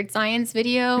the Weird Science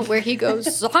video where he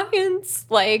goes, science,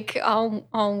 like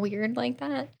all weird like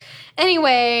that.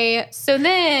 Anyway, so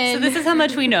this is how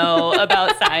much we know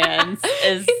about science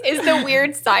is the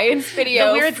Weird Science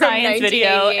video. The Weird Science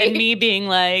video and me being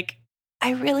like, I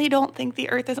really don't think the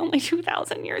earth is only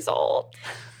 2,000 years old.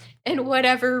 And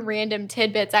whatever random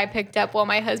tidbits I picked up while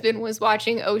my husband was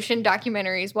watching ocean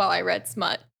documentaries while I read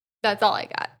smut. That's all I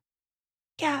got.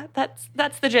 Yeah, that's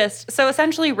the gist. So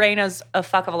essentially, Ray knows a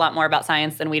fuck of a lot more about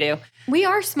science than we do. We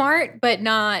are smart, but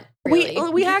not really.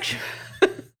 We actually...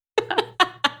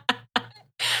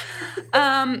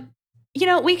 you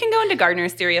know, we can go into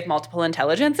Gardner's theory of multiple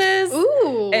intelligences.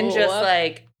 Ooh. And just,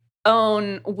 like,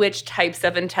 own which types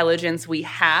of intelligence we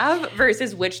have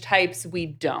versus which types we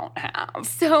don't have.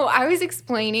 So I was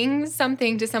explaining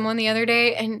something to someone the other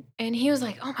day and he was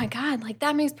like, oh my God, like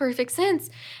that makes perfect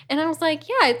sense. And I was like,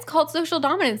 yeah, it's called social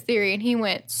dominance theory. And he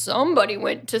went, somebody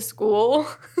went to school.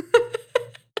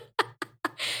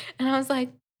 And I was like,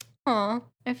 oh,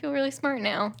 I feel really smart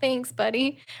now. Thanks,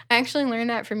 buddy. I actually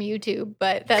learned that from YouTube,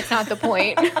 but that's not the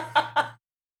point.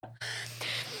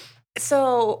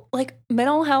 So, like,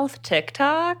 mental health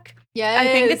TikTok, Yes.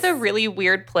 I think it's a really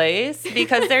weird place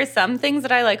because there's some things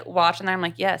that I like watch and I'm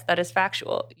like, yes, that is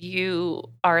factual. You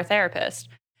are a therapist.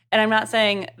 And I'm not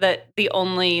saying that the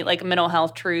only like mental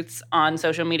health truths on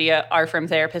social media are from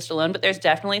therapists alone, but there's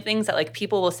definitely things that like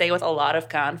people will say with a lot of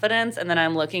confidence. And then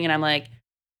I'm looking and I'm like,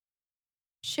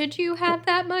 should you have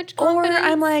that much or confidence?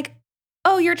 I'm like,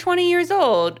 oh, you're 20 years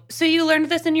old. So you learned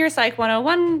this in your Psych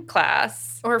 101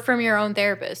 class. Or from your own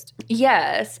therapist.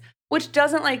 Yes, which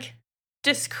doesn't like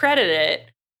discredit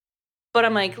it. But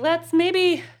I'm like, let's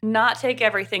maybe not take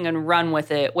everything and run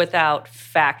with it without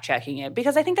fact checking it.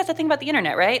 Because I think that's the thing about the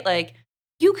internet, right? Like,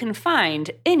 you can find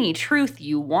any truth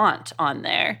you want on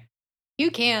there.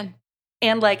 You can.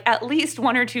 And like at least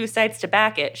one or two sites to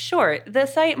back it. Sure, the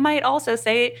site might also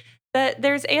say that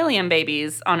there's alien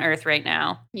babies on Earth right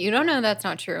now. You don't know that's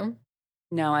not true.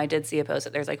 No, I did see a post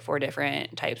that there's like 4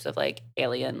 different types of like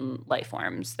alien life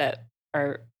forms that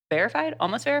are verified,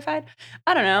 almost verified.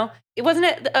 I don't know. It wasn't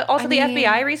it also the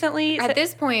FBI recently. At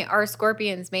this point, our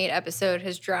Scorpions Mate episode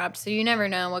has dropped, so you never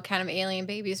know what kind of alien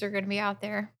babies are going to be out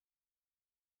there.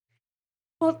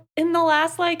 Well, in the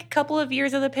last like couple of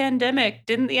years of the pandemic,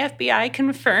 didn't the FBI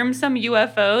confirm some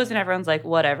UFOs? And everyone's like,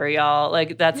 whatever, y'all.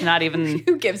 Like, that's not even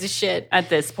who gives a shit at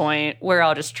this point. We're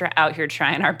all just out here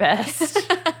trying our best.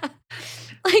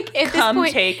 Like, at Come this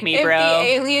point, take me, if bro. the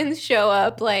aliens show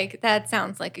up, like, that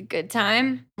sounds like a good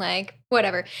time. Like,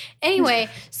 whatever. Anyway,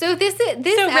 so this So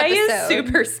episode, Ray is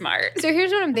super smart. So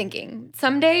here's what I'm thinking.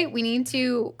 Someday we need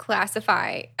to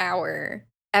classify our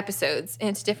episodes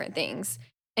into different things.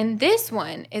 And this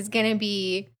one is going to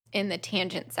be in the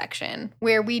tangent section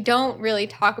where we don't really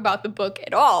talk about the book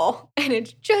at all. And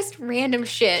it's just random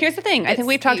shit. Here's the thing. I think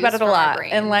we've talked about it a lot.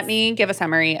 And let me give a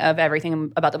summary of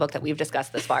everything about the book that we've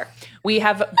discussed this far. We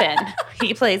have Ben.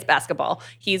 He plays basketball.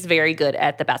 He's very good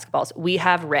at the basketballs. We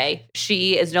have Ray.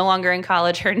 She is no longer in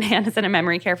college. Her nan is in a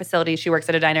memory care facility. She works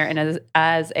at a diner and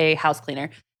as a house cleaner.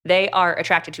 They are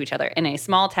attracted to each other in a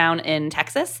small town in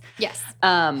Texas. Yes.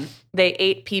 They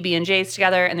ate PB&Js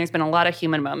together, and there's been a lot of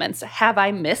human moments. Have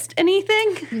I missed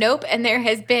anything? Nope. And there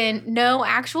has been no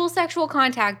actual sexual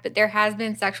contact, but there has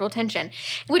been sexual tension.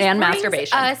 Which and brings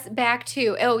masturbation. us back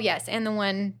to, oh, yes, and the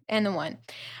one.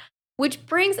 Which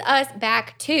brings us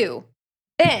back to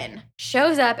Ben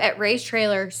shows up at Ray's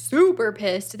trailer super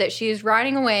pissed that she is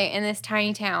riding away in this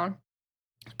tiny town.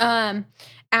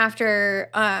 After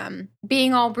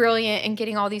being all brilliant and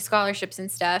getting all these scholarships and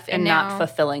stuff. And now, not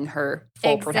fulfilling her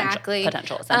full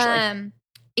potential, essentially.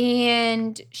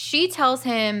 And she tells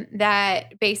him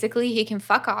that basically he can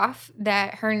fuck off,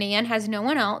 that her nan has no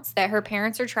one else, that her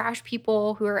parents are trash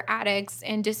people who are addicts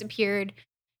and disappeared,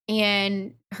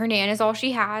 and her nan is all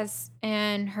she has,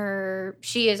 and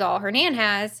she is all her nan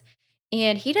has.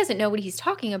 And he doesn't know what he's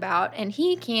talking about, and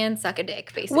he can suck a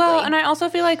dick, basically. Well, and I also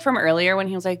feel like from earlier when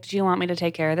he was like, do you want me to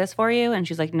take care of this for you? And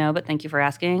she's like, no, but thank you for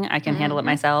asking. I can handle it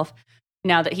myself.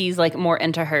 Now that he's like more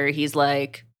into her, he's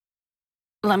like,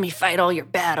 let me fight all your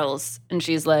battles. And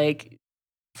she's like,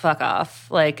 fuck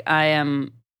off. Like, I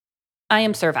am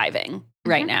surviving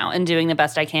right now and doing the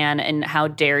best I can. And how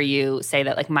dare you say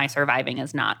that like my surviving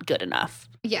is not good enough?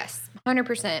 Yes,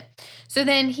 100%. So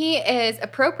then he is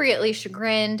appropriately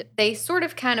chagrined. They sort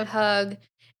of kind of hug.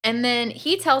 And then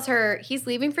he tells her he's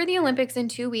leaving for the Olympics in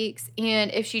 2 weeks.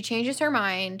 And if she changes her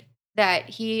mind that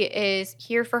he is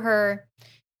here for her,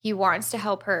 he wants to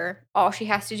help her, all she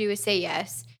has to do is say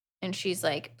yes. And she's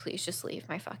like, please just leave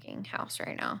my fucking house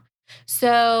right now.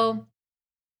 So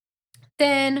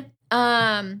then,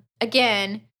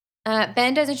 again,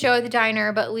 Ben doesn't show at the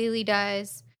diner, but Lily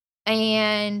does.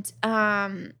 And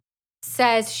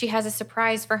says she has a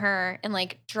surprise for her and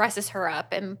like dresses her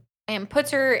up and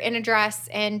puts her in a dress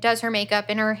and does her makeup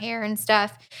and her hair and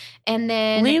stuff. And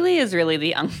then Lily is really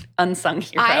the unsung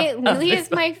hero. Lily is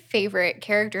my favorite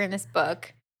character in this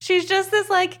book. She's just this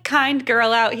like kind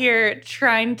girl out here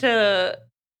trying to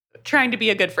be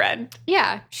a good friend.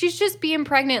 Yeah, she's just being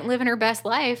pregnant, living her best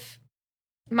life,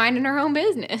 minding her own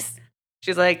business.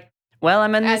 She's like, well,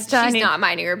 I'm in this tiny... She's not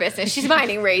minding her business. She's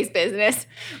minding Ray's business.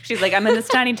 She's like, I'm in this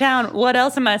tiny town. What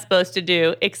else am I supposed to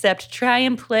do except try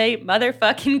and play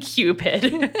motherfucking Cupid?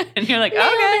 And you're like,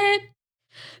 okay.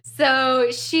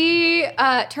 So she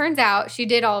turns out she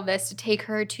did all of this to take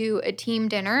her to a team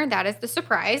dinner. That is the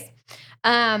surprise.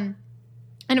 And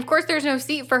of course, there's no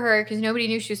seat for her because nobody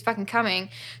knew she was fucking coming.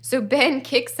 So Ben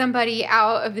kicks somebody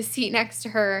out of the seat next to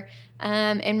her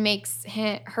and makes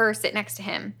her sit next to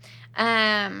him.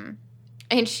 And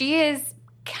she is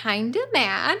kind of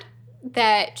mad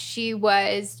that she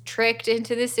was tricked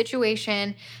into this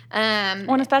situation.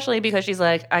 Well, especially because she's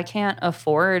like, I can't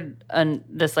afford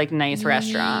this like nice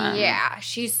restaurant. Yeah,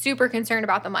 she's super concerned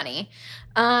about the money.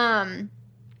 And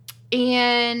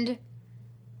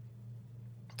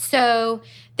so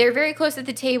they're very close at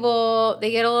the table.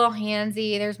 They get a little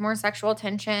handsy. There's more sexual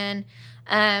tension.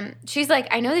 She's like,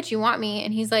 I know that you want me.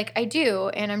 And he's like, I do.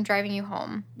 And I'm driving you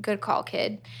home. Good call,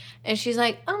 kid. And she's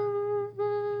like,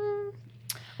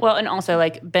 Well, and also,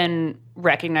 like, Ben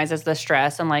recognizes the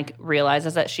stress and, like,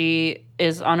 realizes that she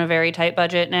is on a very tight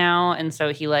budget now. And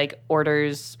so he, like,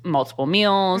 orders multiple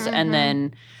meals and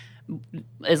then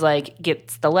is, like,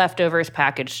 gets the leftovers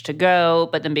packaged to go.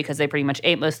 But then because they pretty much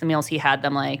ate most of the meals, he had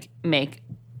them, like, make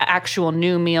actual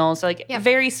new meals. So, like,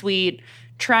 very sweet,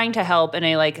 trying to help in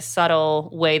a, like, subtle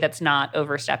way that's not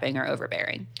overstepping or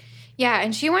overbearing. Yeah,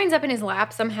 and she winds up in his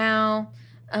lap somehow.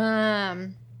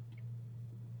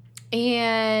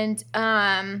 And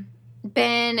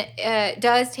Ben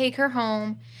does take her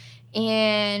home,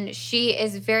 and she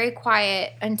is very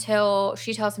quiet until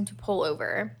she tells him to pull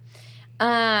over.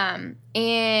 And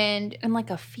in like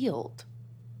a field,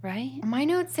 right? My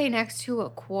notes say next to a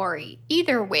quarry.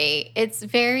 Either way, it's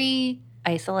very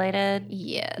isolated.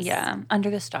 Yes. Yeah, under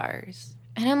the stars.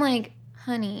 And I'm like,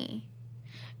 honey,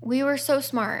 we were so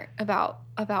smart about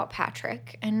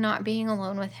Patrick and not being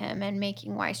alone with him and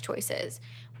making wise choices.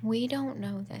 We don't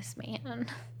know this man.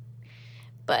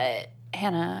 But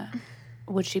Hannah,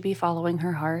 would she be following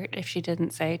her heart if she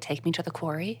didn't say, take me to the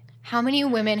quarry? How many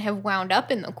women have wound up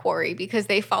in the quarry because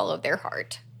they followed their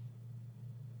heart?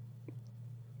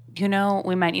 You know,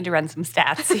 we might need to run some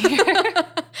stats here.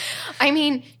 I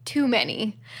mean, too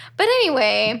many. But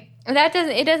anyway,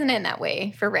 it doesn't end that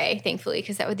way for Ray, thankfully,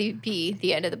 because that would be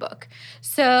the end of the book.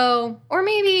 So, or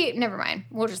maybe, never mind.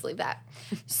 We'll just leave that.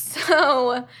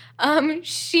 So,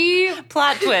 she...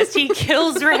 Plot twist, he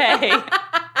kills Ray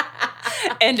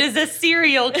and is a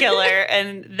serial killer,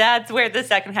 and that's where the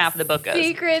second half of the book goes.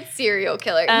 Secret serial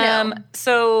killer. No.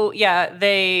 So, yeah,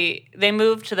 they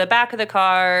move to the back of the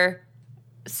car.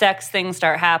 Sex things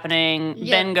start happening.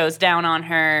 Yep. Ben goes down on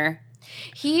her.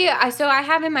 So I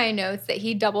have in my notes that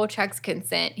he double checks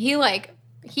consent. He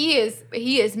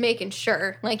is making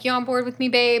sure, like, you on board with me,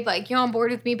 babe? Like, you on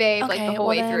board with me, babe? Okay, like the whole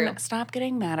way through. Stop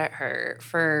getting mad at her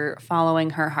for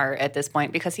following her heart at this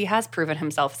point, because he has proven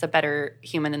himself as a better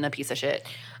human than the piece of shit.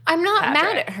 I'm not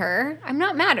mad at her.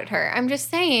 I'm just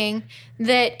saying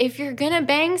that if you're going to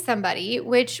bang somebody,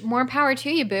 which more power to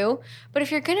you, boo, but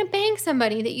if you're going to bang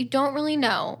somebody that you don't really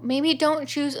know, maybe don't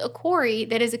choose a quarry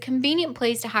that is a convenient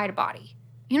place to hide a body.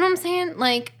 You know what I'm saying?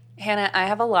 Like, Hannah, I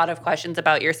have a lot of questions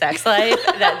about your sex life.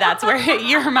 That's where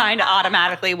your mind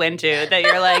automatically went to. That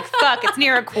you're like, fuck, it's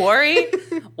near a quarry?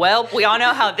 Well, we all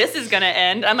know how this is going to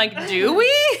end. I'm like, do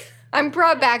we? I'm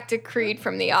brought back to Creed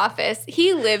from The Office.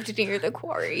 He lived near the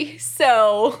quarry,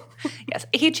 so... Yes,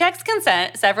 he checks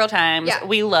consent several times. Yeah.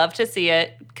 We love to see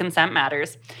it. Consent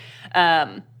matters.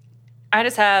 I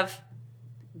just have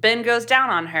Ben goes down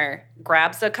on her,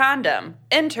 grabs a condom,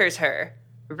 enters her,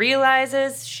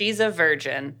 realizes she's a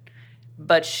virgin,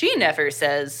 but she never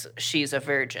says she's a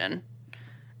virgin.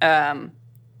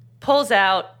 Pulls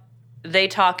out, they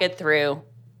talk it through,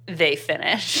 they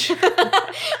finish.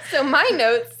 So my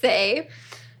notes say,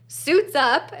 suits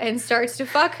up and starts to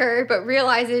fuck her, but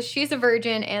realizes she's a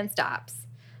virgin and stops.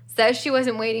 Says she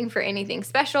wasn't waiting for anything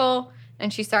special,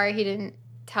 and she's sorry he didn't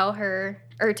tell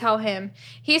him.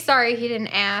 He's sorry he didn't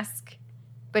ask,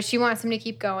 but she wants him to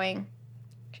keep going.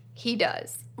 He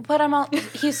does. But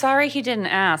he's sorry he didn't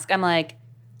ask. I'm like,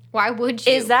 why would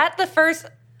you? Is that the first?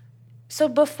 So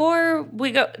before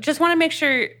we go, just want to make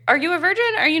sure, are you a virgin?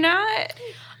 Are you not?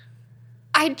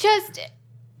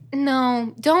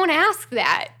 No, don't ask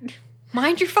that.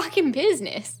 Mind your fucking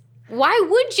business. Why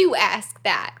would you ask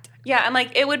that? Yeah, I'm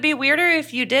like, it would be weirder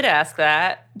if you did ask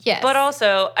that. Yes. But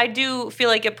also, I do feel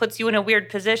like it puts you in a weird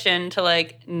position to,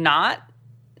 like, not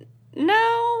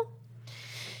know.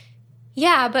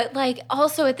 Yeah, but, like,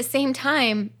 also at the same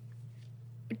time,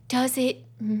 does it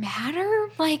matter?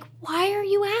 Like, why are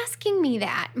you asking me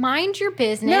that? Mind your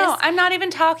business. No, I'm not even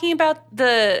talking about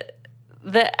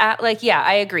yeah,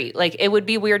 I agree. Like, it would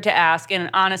be weird to ask,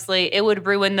 and honestly, it would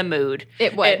ruin the mood.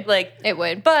 It would. It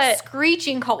would. But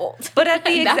screeching cold. But at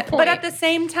the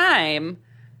same time,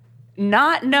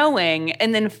 not knowing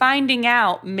and then finding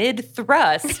out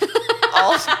mid-thrust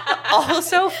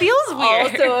also feels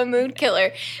weird. Also a mood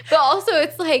killer. But also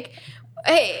it's like,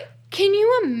 hey, can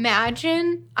you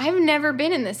imagine? I've never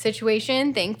been in this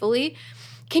situation, thankfully.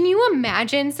 Can you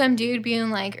imagine some dude being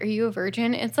like, are you a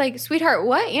virgin? It's like, sweetheart,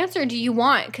 what answer do you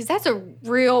want? Because that's a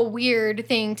real weird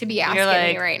thing to be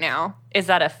asking me right now. Is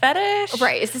that a fetish?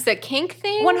 Right. Is this a kink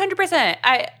thing? 100%.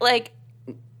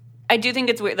 I do think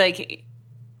it's weird. Like,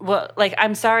 well, like,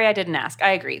 I'm sorry I didn't ask.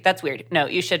 I agree. That's weird. No,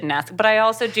 you shouldn't ask. But I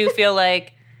also do feel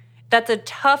like that's a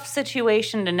tough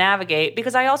situation to navigate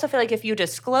because I also feel like if you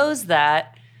disclose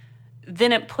that,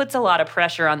 then it puts a lot of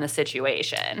pressure on the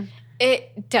situation.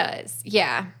 It does,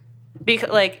 yeah.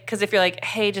 Because if you're like,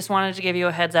 hey, just wanted to give you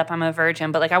a heads up, I'm a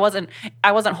virgin, but like I wasn't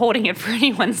holding it for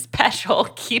anyone special.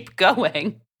 Keep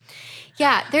going.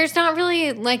 Yeah, there's not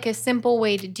really like a simple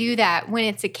way to do that when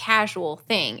it's a casual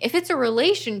thing. If it's a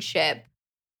relationship,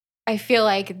 I feel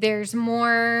like there's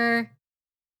more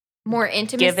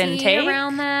intimacy Give and take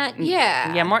around that.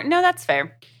 Yeah. Yeah, more. No, that's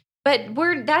fair. But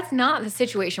that's not the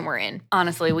situation we're in.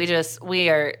 Honestly, we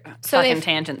are fucking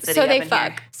tangent city. So they up in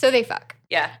fuck. Here. So they fuck.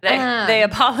 Yeah, they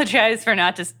apologize for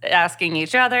not just asking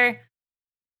each other.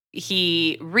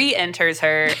 He re-enters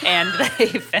her, and they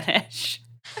finish.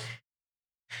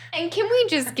 And can we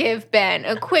just give Ben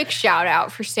a quick shout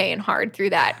out for staying hard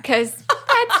through that? Because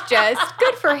that's just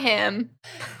good for him.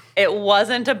 It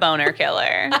wasn't a boner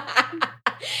killer.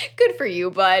 Good for you,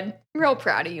 bud. Real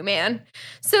proud of you, man.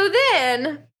 So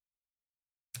then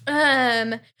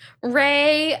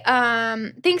Ray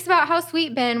thinks about how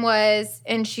sweet Ben was,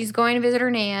 and she's going to visit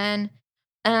her nan.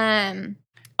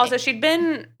 Also, she'd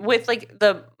been with like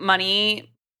the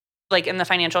money, like in the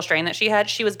financial strain that she had.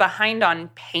 She was behind on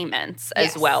payments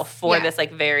as well for this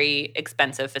like very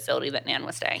expensive facility that Nan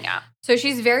was staying at. So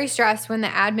she's very stressed when the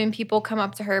admin people come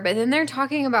up to her, but then they're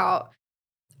talking about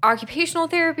occupational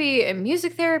therapy and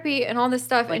music therapy and all this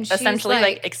stuff. Like, and she's essentially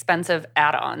like expensive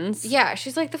add-ons. Yeah.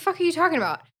 She's like, the fuck are you talking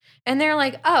about? And they're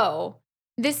like, oh,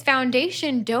 this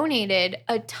foundation donated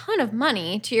a ton of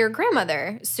money to your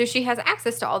grandmother. So she has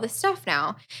access to all this stuff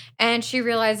now. And she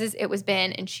realizes it was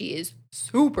Ben, and she is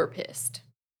super pissed.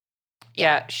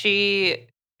 Yeah, she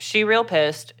real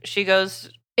pissed. She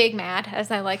goes big mad, as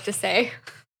I like to say.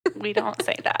 We don't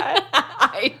say that.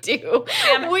 I do.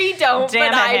 We don't,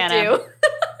 Damn but I Hannah. do.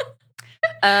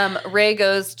 Ray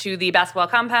goes to the basketball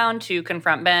compound to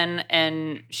confront Ben,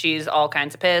 and she's all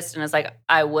kinds of pissed and is like,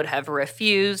 I would have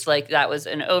refused. Like, that was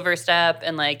an overstep.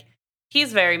 And, like,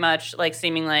 he's very much, like,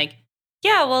 seeming like,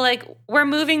 yeah, well, like, we're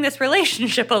moving this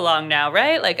relationship along now,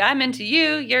 right? Like, I'm into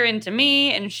you, you're into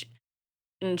me.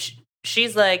 And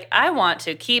she's like, I want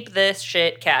to keep this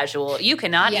shit casual. You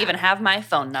cannot even have my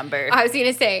phone number. I was going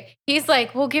to say, he's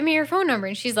like, well, give me your phone number.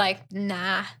 And she's like,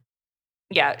 nah.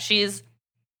 Yeah, she's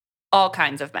all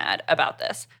kinds of mad about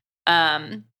this.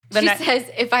 She says,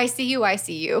 if I see you, I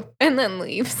see you, and then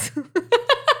leaves.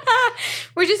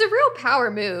 Which is a real power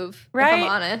move, right? If I'm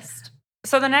honest.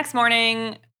 So the next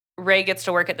morning, Ray gets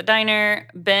to work at the diner.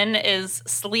 Ben is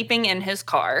sleeping in his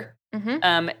car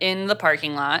in the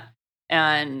parking lot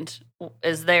and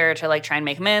is there to like try and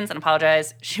make amends and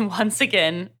apologize. She once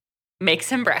again makes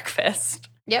him breakfast.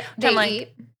 Yep, they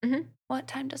eat. What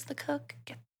time does the cook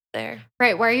get there?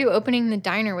 Right, why are you opening the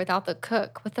diner without the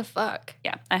cook? What the fuck?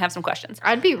 Yeah, I have some questions.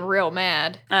 I'd be real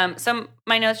mad. So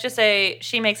my notes just say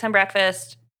she makes him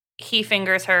breakfast. He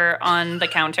fingers her on the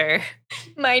counter.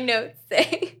 My notes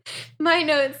say,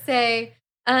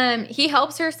 he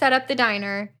helps her set up the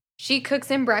diner. She cooks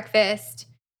him breakfast.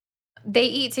 They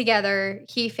eat together.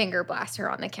 He finger blasts her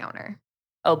on the counter.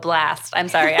 Oh, blast. I'm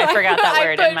sorry. I forgot that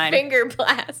word in mine. Finger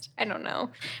blast. I don't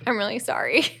know. I'm really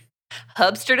sorry.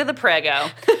 Hubster to the prego.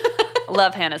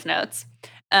 Love Hannah's notes.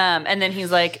 And then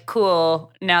he's like,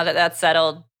 cool, now that that's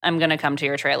settled, I'm going to come to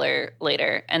your trailer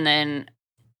later. And then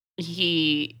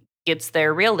he gets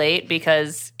there real late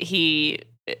because he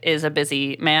is a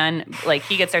busy man. Like,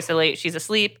 he gets there so late, she's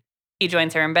asleep. He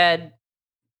joins her in bed.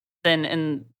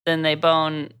 Then they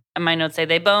bone. My notes say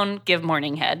they bone, give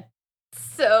morning head.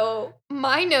 So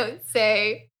my notes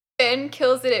say Ben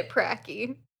kills it at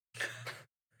Pracky.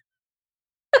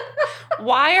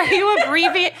 Why are you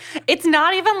abbreviating? It's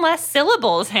not even less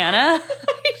syllables, Hannah.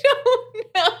 I don't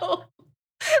know.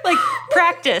 Like,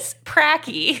 practice,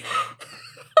 Pracky.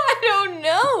 I don't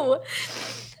know.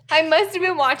 I must have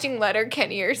been watching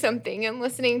Letterkenny or something and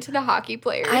listening to the hockey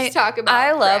players talk about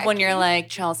I love Pracky. when you're like,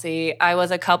 Chelsea, I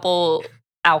was a couple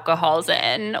alcohols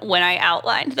in when I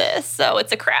outlined this, so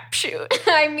it's a crapshoot.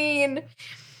 I mean,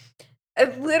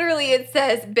 literally it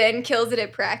says Ben kills it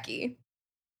at Pracky.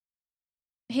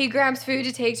 He grabs food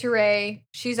to take to Ray.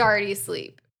 She's already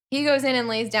asleep. he goes in and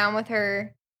lays down with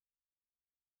her,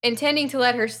 intending to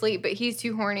let her sleep, but he's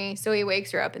too horny, so he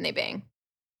wakes her up and they bang.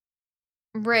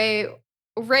 Ray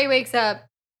wakes up.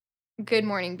 Good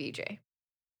morning, BJ.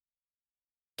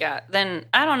 Yeah, then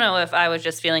I don't know if I was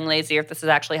just feeling lazy or if this is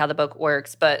actually how the book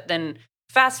works, but then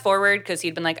fast forward, because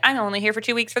he'd been like, I'm only here for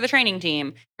 2 weeks for the training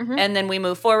team. Mhm. And then we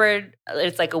move forward.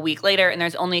 It's like a week later, and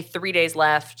there's only 3 days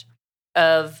left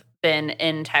of Ben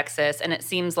in Texas. And it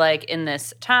seems like in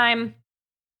this time,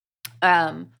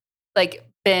 like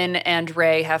Ben and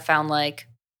Ray have found like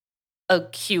a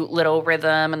cute little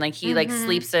rhythm, and like he like Mhm.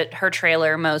 sleeps at her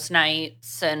trailer most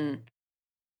nights, and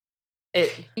I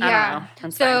don't know. It's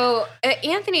fine. So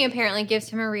Anthony apparently gives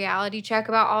him a reality check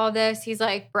about all of this. He's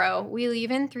like, bro, we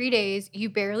leave in 3 days. You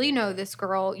barely know this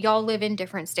girl. Y'all live in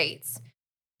different states.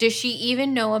 Does she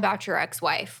even know about your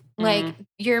ex-wife? Like,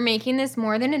 you're making this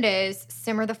more than it is.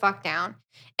 Simmer the fuck down.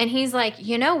 And he's like,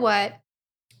 you know what?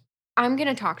 I'm going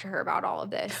to talk to her about all of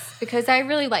this because I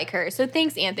really like her. So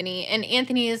thanks, Anthony. And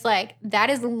Anthony is like, that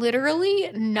is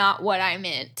literally not what I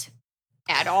meant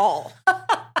at all.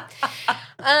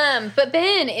 But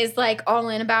Ben is like all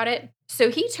in about it. So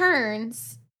he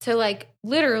turns to like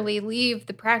literally leave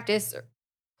the practice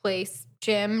place,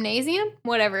 gymnasium,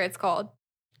 whatever it's called,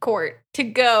 court to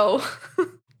go.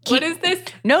 What is this?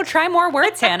 No, try more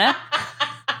words, Hannah.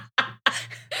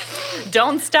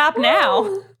 Don't stop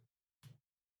now.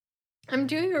 I'm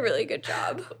doing a really good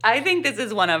job. I think this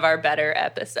is one of our better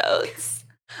episodes.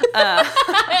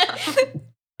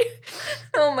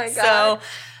 Oh my God.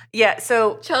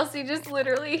 So Chelsea just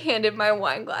literally handed my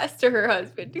wine glass to her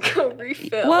husband to go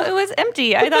refill. well, it was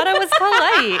empty. I thought it was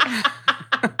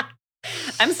polite.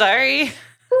 I'm sorry.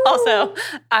 Also,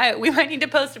 we might need to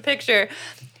post a picture.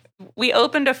 We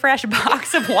opened a fresh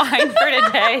box of wine for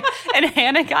today, and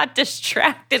Hannah got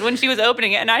distracted when she was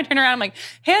opening it. And I turned around, I'm like,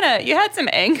 Hannah, you had some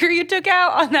anger you took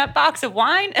out on that box of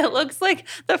wine? It looks like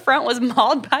the front was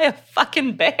mauled by a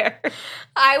fucking bear.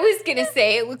 I was going to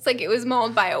say it looks like it was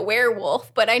mauled by a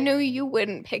werewolf, but I know you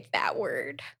wouldn't pick that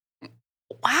word.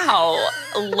 Wow.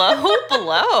 Low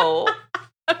blow.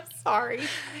 I'm sorry.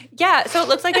 Yeah, so it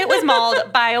looks like it was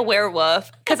mauled by a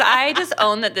werewolf because I just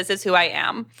own that this is who I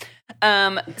am.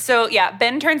 So yeah,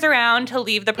 Ben turns around to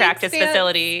leave the practice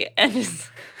facility and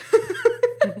just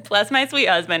bless my sweet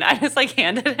husband. I just like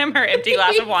handed him her empty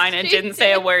glass of wine and didn't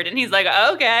say a word. And he's like,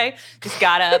 okay, just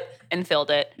got up and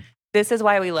filled it. This is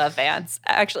why we love Vance.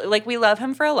 Actually, like we love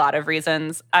him for a lot of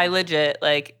reasons. I legit,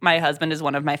 like my husband is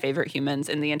one of my favorite humans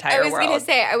in the entire world. I was going to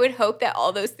say, I would hope that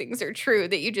all those things are true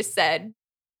that you just said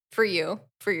for your,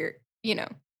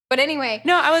 but anyway.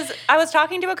 No, I was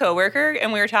talking to a coworker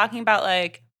and we were talking about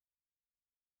like,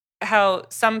 how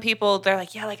some people, they're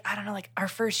like, yeah, like, I don't know, like our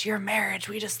first year of marriage,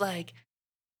 we just like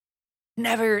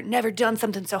never done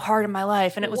something so hard in my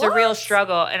life. And it was a real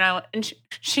struggle. And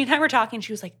she and I were talking,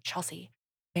 she was like, Chelsea,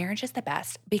 marriage is the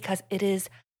best because it is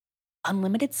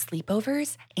unlimited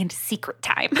sleepovers and secret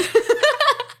time. 100%.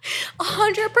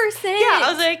 Yeah, I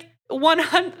was like,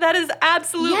 100, that is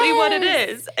absolutely what it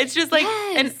is. It's just like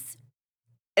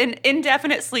an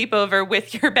indefinite sleepover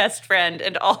with your best friend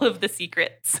and all of the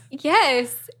secrets.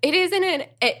 Yes, it is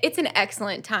it's an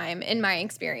excellent time in my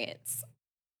experience.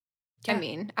 Yeah. I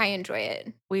mean, I enjoy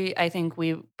it. I think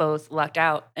we both lucked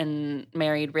out and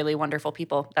married really wonderful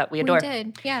people that we adore. We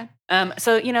did, yeah.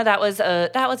 So that was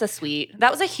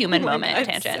a human moment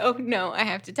tangent. So, no, I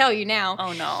have to tell you now.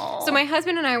 Oh no. So my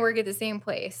husband and I work at the same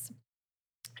place,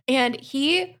 and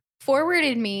he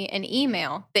forwarded me an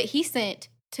email that he sent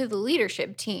to the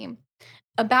leadership team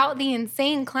about the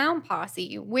Insane Clown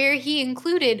Posse, where he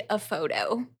included a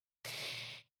photo.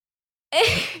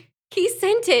 He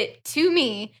sent it to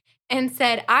me and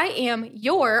said, I am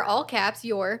your, all caps,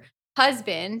 your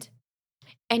husband,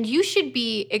 and you should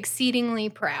be exceedingly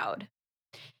proud,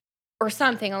 or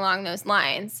something along those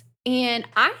lines. And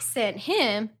I sent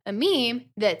him a meme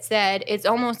that said, it's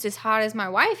almost as hot as my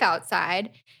wife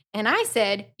outside. And I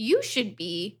said, you should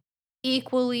be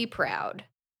equally proud.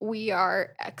 We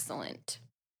are excellent.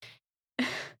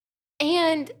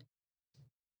 And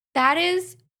that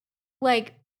is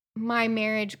like my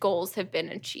marriage goals have been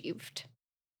achieved.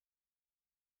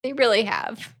 They really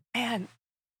have. Man,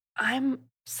 I'm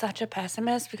such a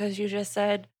pessimist because you just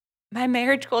said my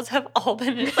marriage goals have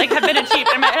been achieved.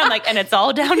 And I'm like, and it's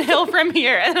all downhill from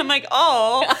here. And I'm like,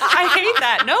 oh, I hate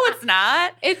that. No, it's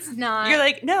not. It's not. You're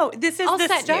like, no, this is the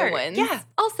start. New ones. Yeah.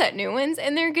 I'll set new ones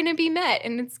and they're going to be met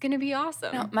and it's going to be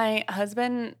awesome. No, my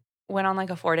husband went on like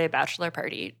a 4-day bachelor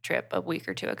party trip a week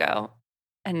or two ago.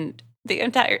 And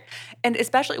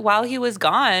especially while he was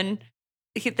gone,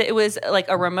 it was like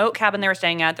a remote cabin they were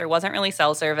staying at. There wasn't really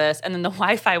cell service. And then the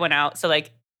Wi-Fi went out. So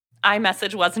like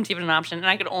iMessage wasn't even an option, and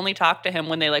I could only talk to him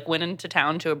when they like went into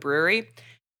town to a brewery.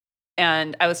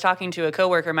 And I was talking to a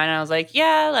coworker of mine, and I was like,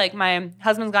 yeah, like my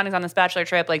husband's gone, he's on this bachelor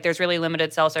trip. Like there's really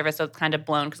limited cell service, so it's kind of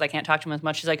blown because I can't talk to him as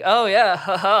much. She's like, oh yeah,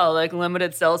 haha, like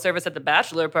limited cell service at the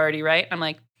bachelor party, right? And I'm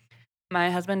like,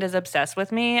 my husband is obsessed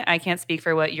with me. I can't speak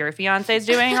for what your fiance is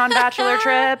doing on bachelor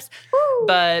trips,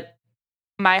 but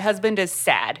my husband is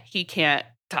sad. He can't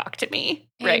talk to me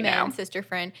right now. Sister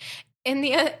friend.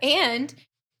 And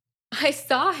I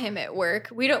saw him at work.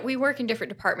 We work in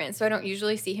different departments, so I don't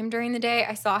usually see him during the day.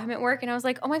 I saw him at work and I was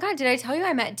like, oh my God, did I tell you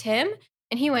I met Tim?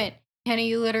 And he went, Hannah,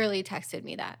 you literally texted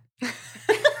me that. And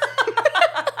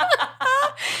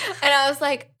I was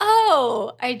like,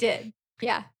 oh, I did.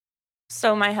 Yeah.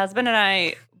 So my husband and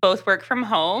I both work from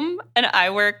home, and I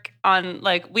work on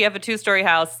like, we have a 2-story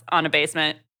house on a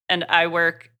basement, and I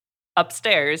work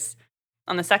upstairs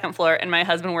on the 2nd floor, and my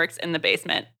husband works in the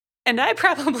basement. And I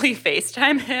probably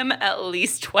FaceTime him at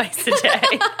least twice a day.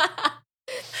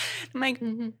 I'm like,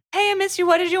 hey, I missed you.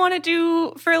 What did you want to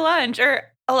do for lunch? Or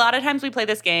a lot of times we play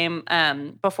this game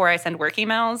before I send work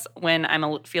emails when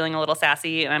I'm feeling a little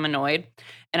sassy and I'm annoyed.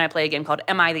 And I play a game called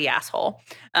Am I the Asshole?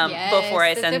 Before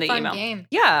I send the email. Game.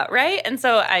 Yeah, right? And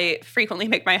so I frequently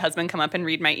make my husband come up and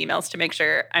read my emails to make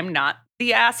sure I'm not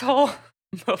the asshole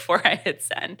before I hit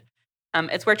send.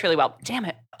 It's worked really well. Damn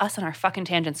it. Us and our fucking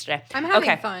tangents today. I'm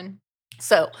having fun.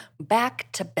 So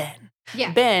back to Ben.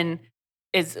 Yeah. Ben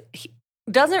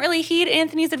doesn't really heed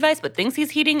Anthony's advice, but thinks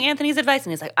he's heeding Anthony's advice.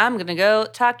 And he's like, I'm going to go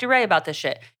talk to Ray about this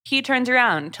shit. He turns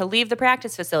around to leave the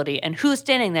practice facility. And who's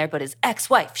standing there but his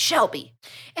ex-wife, Shelby?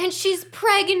 And she's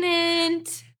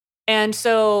pregnant. And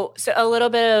so a little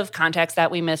bit of context that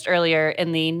we missed earlier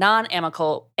in the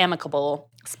amicable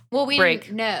Well, we break.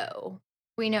 didn't know.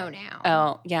 We know now.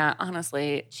 Oh, yeah,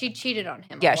 honestly. She cheated on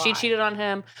him. Yeah, she cheated on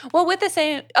him. Well, with the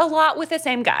same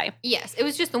guy. Yes, it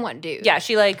was just the one dude. Yeah,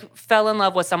 she like fell in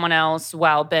love with someone else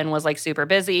while Ben was like super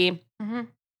busy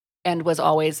and was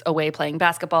always away playing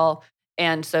basketball.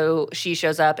 And so she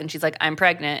shows up and she's like, I'm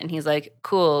pregnant. And he's like,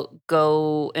 cool,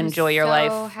 go enjoy your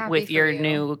life with your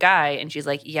new guy. And she's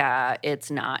like, yeah, it's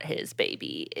not his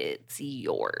baby. It's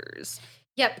yours.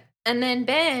 Yep. And then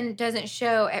Ben doesn't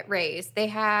show at Ray's.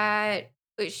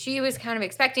 She was kind of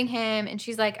expecting him, and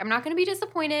she's like, I'm not going to be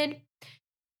disappointed.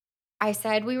 I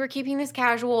said we were keeping this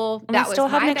casual. And we still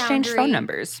haven't exchanged phone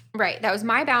numbers. Right. That was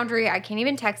my boundary. I can't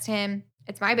even text him.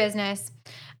 It's my business.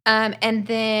 And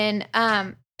then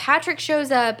Patrick shows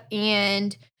up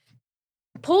and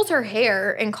pulls her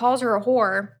hair and calls her a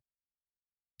whore.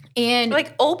 And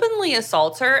like openly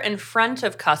assaults her in front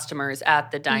of customers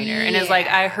at the diner. And is like,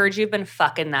 I heard you've been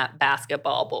fucking that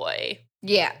basketball boy.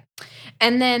 Yeah.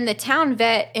 And then the town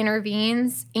vet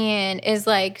intervenes and is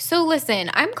like, so listen,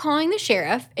 I'm calling the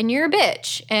sheriff and you're a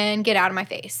bitch and get out of my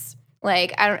face.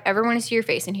 Like, I don't ever want to see your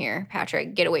face in here,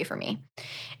 Patrick. Get away from me.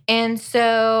 And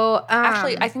so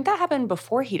actually, I think that happened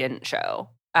before he didn't show.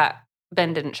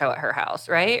 Ben didn't show at her house,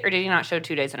 right? Or did he not show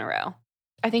 2 days in a row?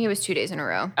 I think it was 2 days in a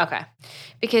row. Okay.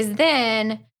 Because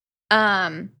then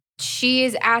she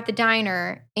is at the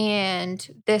diner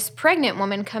and this pregnant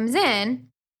woman comes in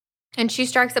and she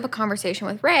strikes up a conversation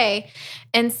with Ray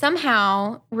and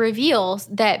somehow reveals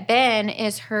that Ben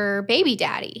is her baby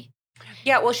daddy.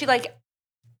 Yeah, well, she like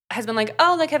has been like,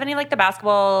 oh, like have any like the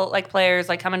basketball like players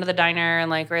like come into the diner?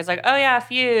 And like Ray's like, oh yeah, a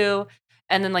few.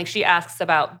 And then like she asks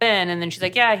about Ben and then she's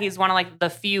like, yeah, he's one of like the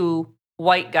few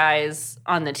white guys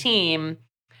on the team.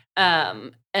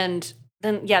 And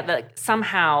then like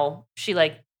somehow she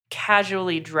like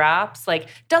casually drops, like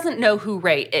doesn't know who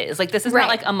Ray is. Like this is not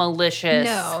like a malicious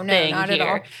thing not here. At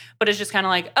all. But it's just kind of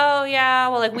like, oh yeah,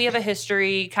 well like we have a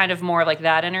history, kind of more like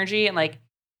that energy, and like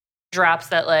drops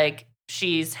that like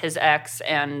she's his ex.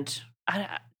 And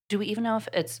do we even know if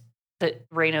it's that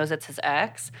Ray knows it's his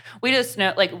ex? We just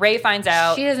know like Ray finds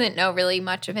out. She doesn't know really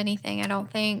much of anything, I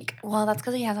don't think. Well, that's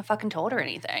because he hasn't fucking told her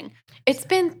anything. It's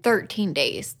been 13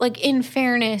 days. Like in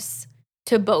fairness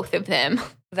to both of them.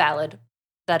 Valid.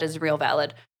 That is real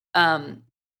valid.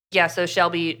 Yeah, so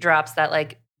Shelby drops that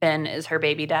like Ben is her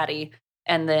baby daddy,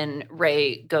 and then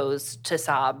Ray goes to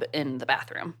sob in the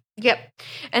bathroom. Yep.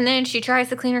 And then she tries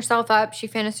to clean herself up. She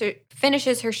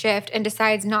finishes her shift and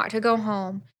decides not to go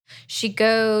home. She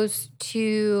goes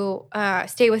to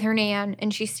stay with her nan,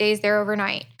 and she stays there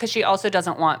overnight. Because she also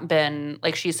doesn't want Ben,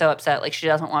 like she's so upset, like she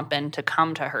doesn't want Ben to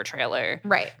come to her trailer.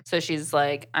 Right. So she's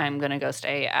like, I'm going to go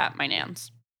stay at my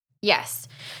nan's. Yes.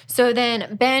 So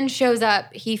then Ben shows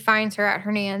up. He finds her at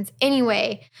her nan's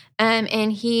anyway,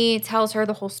 and he tells her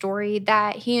the whole story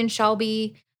that he and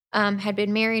Shelby had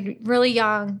been married really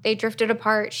young. They drifted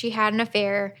apart. She had an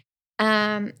affair.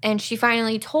 And she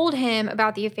finally told him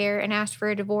about the affair and asked for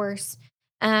a divorce.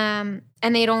 And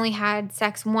they'd only had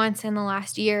sex once in the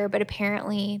last year, but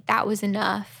apparently that was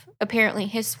enough. Apparently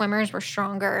his swimmers were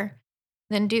stronger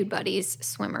than Dude Buddy's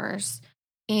swimmers.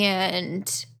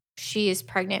 And she is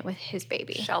pregnant with his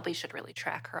baby. Shelby should really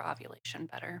track her ovulation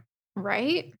better.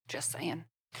 Right? Just saying.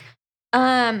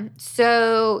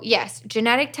 So yes,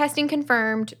 genetic testing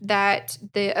confirmed that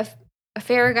the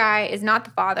affair guy is not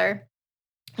the father.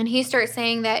 And he starts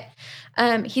saying that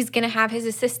he's going to have his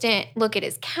assistant look at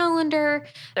his calendar.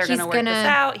 They're going to work this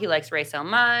out. He likes Ray so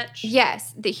much.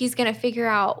 Yes, that he's going to figure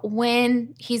out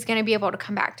when he's going to be able to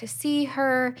come back to see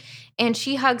her. And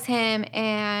she hugs him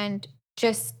and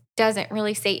just doesn't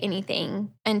really say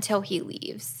anything until he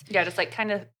leaves. Yeah, just like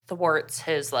kind of thwarts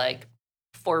his like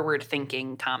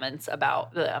forward-thinking comments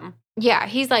about them. Yeah,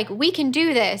 he's like, we can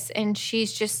do this. And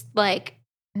she's just like,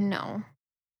 no.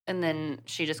 And then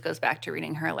she just goes back to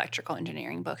reading her electrical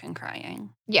engineering book and crying.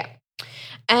 Yeah.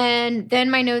 And then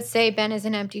my notes say Ben is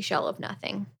an empty shell of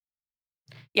nothing.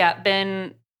 Yeah,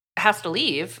 Ben has to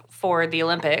leave for the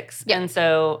Olympics. Yeah. And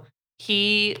so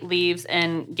he leaves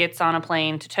and gets on a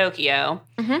plane to Tokyo.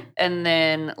 Mm-hmm. And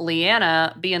then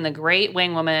Leanna, being the great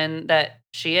wing woman that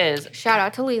she is. Shout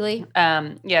out to Lily.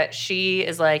 She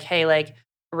is like, hey, like,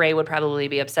 Ray would probably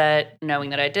be upset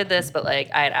knowing that I did this, but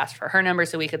like I had asked for her number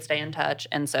so we could stay in touch.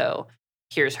 And so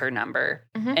here's her number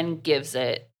and gives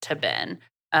it to Ben.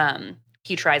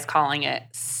 He tries calling it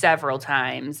several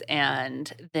times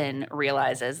and then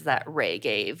realizes that Ray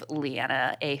gave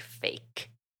Leanna a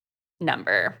fake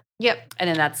number. Yep. And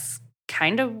then that's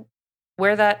kind of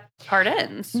where that part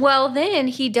ends. Well, then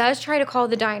he does try to call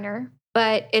the diner,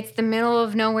 but it's the middle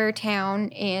of nowhere town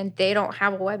and they don't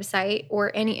have a website or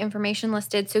any information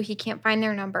listed, so he can't find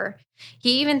their number.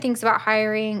 He even thinks about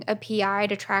hiring a PI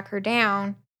to track her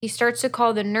down. He starts to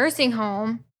call the nursing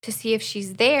home to see if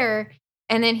she's there,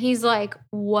 and then he's like,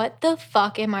 what the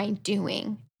fuck am I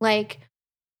doing? Like,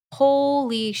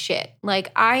 holy shit.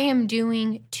 Like, I am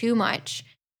doing too much.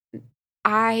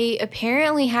 I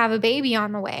apparently have a baby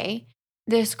on the way.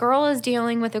 This girl is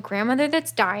dealing with a grandmother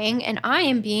that's dying, and I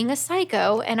am being a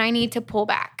psycho, and I need to pull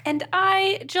back. And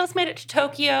I just made it to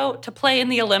Tokyo to play in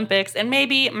the Olympics, and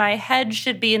maybe my head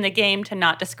should be in the game to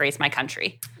not disgrace my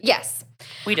country. Yes.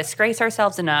 We disgrace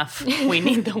ourselves enough. We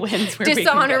need the wins.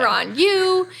 Dishonor on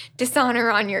you.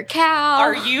 Dishonor on your cow.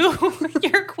 Are you?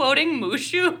 You're quoting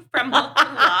Mushu from Mulan?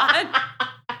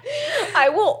 I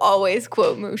will always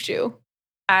quote Mushu.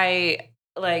 I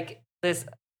like this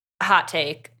hot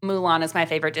take. Mulan is my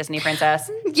favorite Disney princess.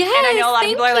 Yes, and I know a lot of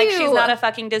people are like, you. she's not a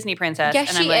fucking Disney princess. Yes,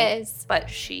 and she I'm like, is. But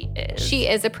she is. She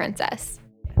is a princess.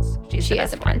 Yes, she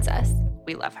is a princess.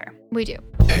 We love her. We do.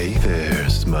 Hey there,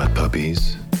 smut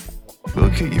puppies. We'll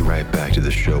get you right back to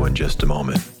the show in just a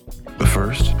moment. But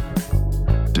first,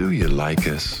 do you like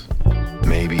us?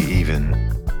 Maybe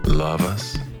even love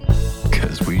us?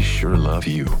 'Cause we sure love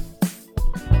you.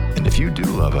 And if you do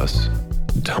love us,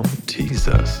 don't tease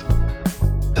us.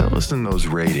 Tell us in those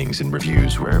ratings and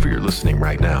reviews wherever you're listening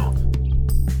right now.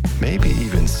 Maybe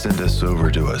even send us over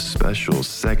to a special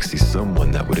sexy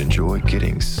someone that would enjoy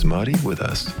getting smutty with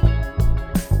us.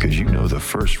 'Cause you know the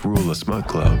first rule of Smut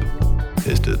Club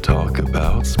is to talk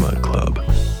about Smut Club.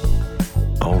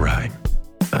 All right,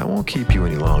 I won't keep you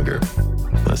any longer.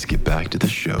 Let's get back to the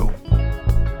show.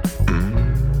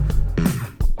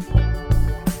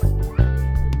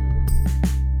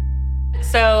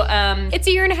 So, it's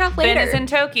a year and a half later. Ben is in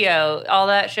Tokyo. All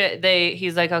that shit.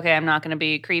 He's like, okay, I'm not going to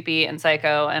be creepy and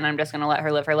psycho, and I'm just going to let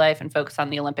her live her life and focus on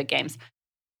the Olympic Games.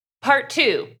 Part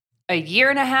 2, a year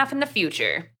and a half in the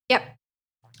future. Yep.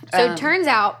 So it turns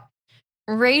out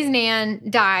Ray's Nan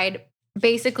died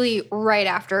basically right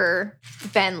after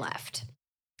Ben left.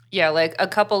 Yeah, like a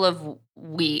couple of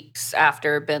weeks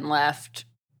after Ben left,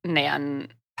 Nan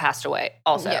passed away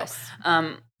also. Yes.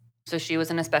 So she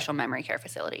was in a special memory care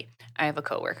facility. I have a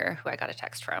coworker who I got a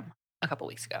text from a couple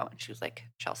weeks ago, and she was like,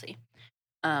 Chelsea,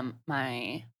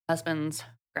 my husband's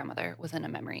grandmother was in a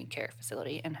memory care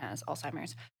facility and has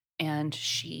Alzheimer's, and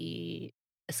she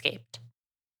escaped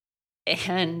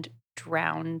and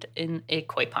drowned in a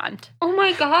koi pond. Oh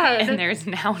my God. And there's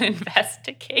now an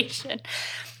investigation.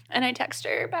 And I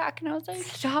texted her back, and I was like,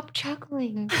 stop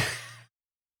chuckling.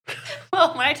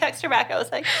 Well, when I text her back, I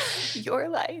was like, your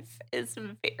life is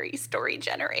very story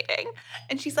generating.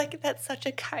 And she's like, that's such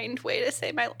a kind way to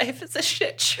say my life is a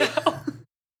shit show.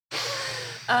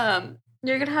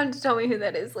 You're going to have to tell me who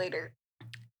that is later.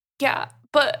 Yeah,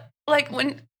 but like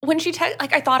when she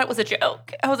like, I thought it was a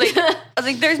joke. I was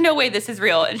like, there's no way this is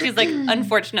real. And she's like,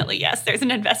 unfortunately, yes, there's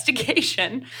an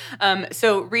investigation.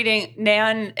 So reading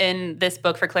Nan in this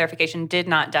book, for clarification, did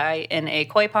not die in a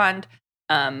koi pond.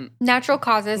 Natural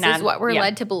causes is what we're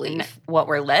led to believe. What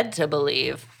we're led to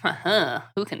believe.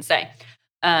 Who can say?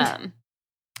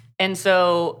 And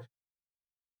so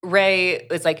Ray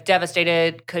was like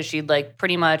devastated because she'd like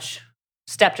pretty much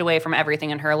stepped away from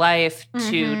everything in her life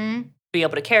to be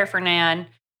able to care for Nan.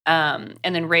 And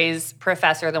then Ray's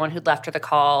professor, the one who'd left her the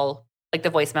call, like the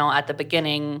voicemail at the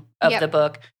beginning of the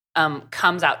book,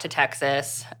 comes out to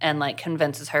Texas and like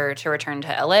convinces her to return to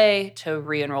LA to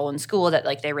re-enroll in school, that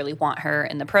like they really want her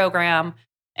in the program.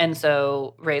 And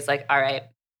so Ray's like, all right,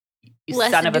 you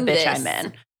son of a bitch, I'm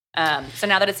in. So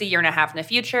now that it's a year and a half in the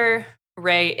future,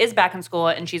 Ray is back in school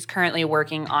and she's currently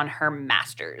working on her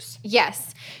master's.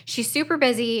 Yes. She's super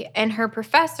busy, and her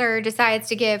professor decides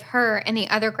to give her and the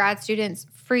other grad students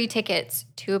free tickets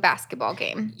to a basketball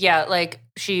game. Yeah, like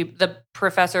the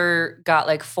professor got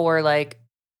like 4 like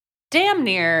damn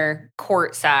near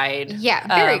courtside. Yeah,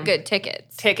 very good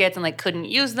tickets. And like couldn't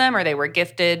use them, or they were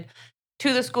gifted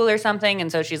to the school or something.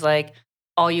 And so she's like,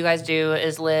 all you guys do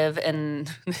is live in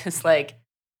this like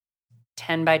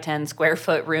 10 by 10 square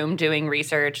foot room doing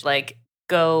research. Like,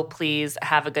 go, please,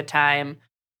 have a good time.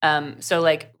 So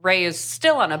like Ray is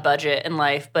still on a budget in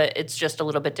life, but it's just a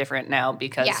little bit different now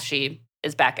because she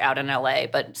is back out in LA.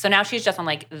 But so now she's just on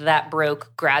like that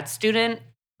broke grad student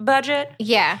budget.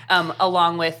 Yeah.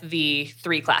 Along with the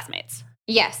 3 classmates.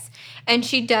 Yes. And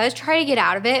she does try to get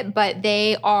out of it, but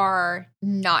they are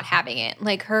not having it.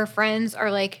 Like, her friends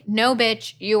are like, no,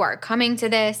 bitch, you are coming to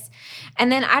this.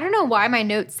 And then I don't know why my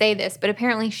notes say this, but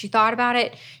apparently she thought about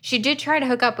it. She did try to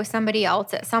hook up with somebody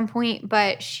else at some point,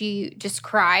 but she just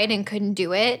cried and couldn't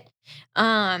do it.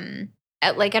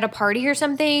 At a party or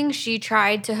something, she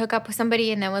tried to hook up with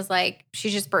somebody and then was like,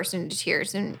 she just burst into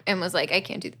tears and was like, I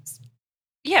can't do this.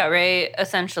 Yeah, Ray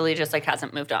essentially just like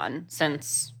hasn't moved on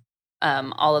since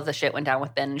all of the shit went down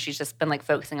with Ben. She's just been like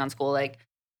focusing on school. Like,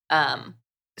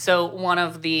 so one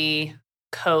of the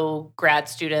co-grad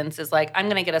students is like, I'm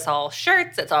gonna get us all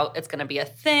shirts. It's gonna be a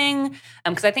thing.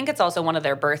 Because I think it's also one of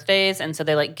their birthdays, and so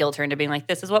they like guilt her into being like,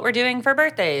 this is what we're doing for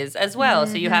birthdays as well.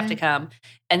 So you have to come.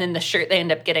 And then the shirt they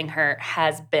end up getting her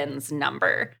has Ben's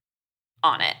number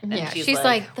on it. And she's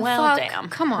like, well, damn.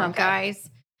 Come on, guys.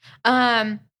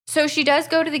 So she does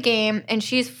go to the game and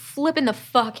she's flipping the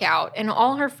fuck out. And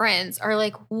all her friends are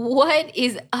like, what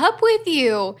is up with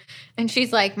you? And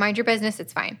she's like, mind your business.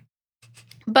 It's fine.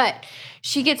 But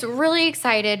she gets really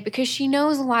excited because she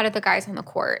knows a lot of the guys on the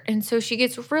court. And so she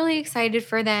gets really excited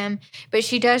for them. But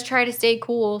she does try to stay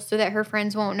cool so that her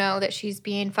friends won't know that she's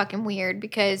being fucking weird,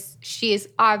 because she is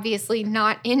obviously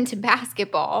not into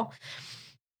basketball,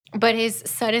 but is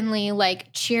suddenly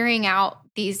like cheering out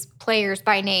these players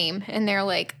by name. And they're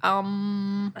like,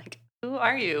 like, who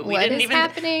are you? What is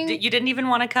happening? You didn't even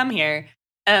want to come here.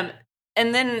 And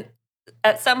then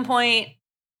at some point,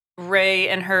 Ray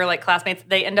and her like classmates,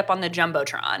 they end up on the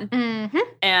Jumbotron. Mm-hmm.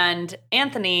 And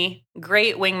Anthony,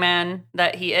 great wingman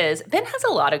that he is, Ben has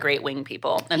a lot of great wing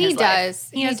people in his life.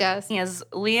 He does. He has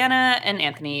Leanna and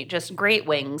Anthony, just great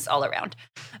wings all around.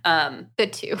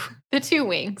 The two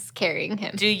wings carrying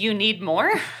him. Do you need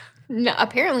more? No,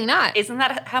 apparently not. Isn't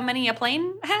that how many a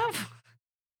plane have?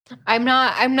 I'm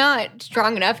not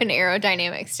strong enough in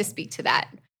aerodynamics to speak to that.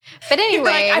 But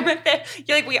anyway,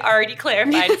 you're like, we already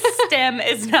clarified STEM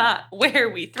is not where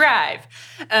we thrive.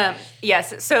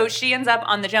 Yes. So she ends up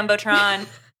on the Jumbotron.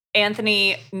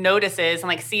 Anthony notices and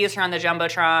like sees her on the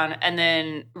Jumbotron, and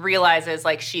then realizes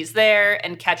like she's there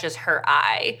and catches her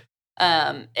eye.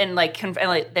 And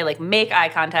they like make eye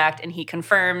contact, and he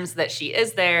confirms that she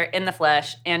is there in the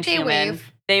flesh and human.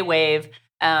 They wave.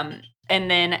 And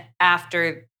then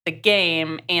after the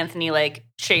game, Anthony like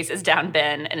chases down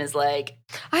Ben and is like,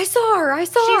 I saw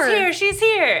her. She's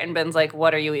here. And Ben's like,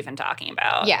 what are you even talking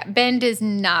about? Yeah, Ben does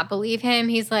not believe him.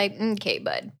 He's like, okay,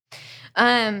 bud.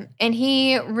 And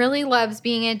he really loves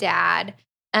being a dad.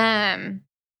 And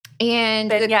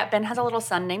Ben has a little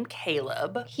son named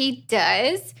Caleb. He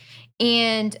does.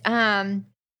 And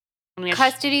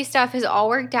custody stuff has all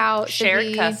worked out.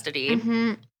 Shared custody.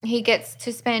 Mm-hmm, he gets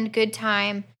to spend good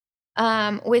time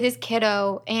with his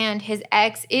kiddo, and his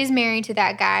ex is married to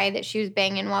that guy that she was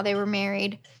banging while they were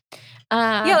married.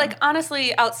 Yeah, like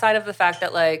honestly, outside of the fact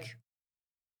that like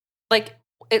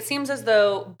it seems as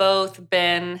though both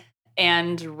Ben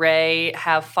and Ray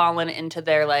have fallen into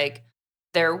their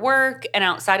work, and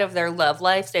outside of their love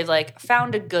lives, they've like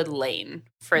found a good lane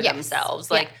for themselves.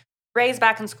 Like Ray's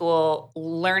back in school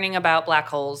learning about black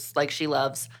holes like she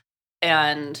loves,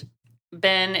 and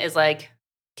Ben is like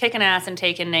kicking ass and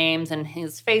taking names, and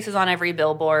his face is on every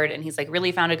billboard, and he's like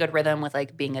really found a good rhythm with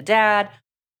like being a dad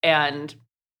and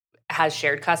has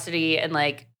shared custody, and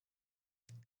like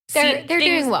They're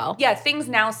doing well. Yeah, things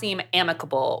now seem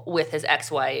amicable with his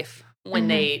ex-wife when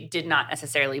they did not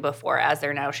necessarily before, as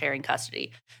they're now sharing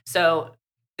custody. So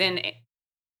then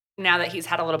now that he's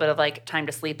had a little bit of like time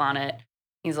to sleep on it,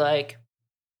 he's like,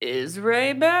 is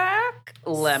Ray back?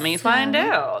 Let me find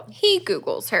out. He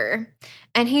Googles her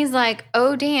and he's like,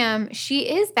 oh, damn, she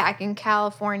is back in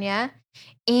California.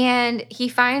 And he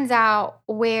finds out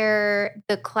where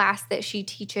the class that she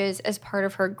teaches as part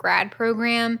of her grad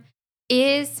program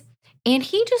is. And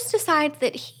he just decides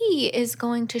that he is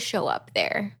going to show up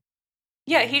there.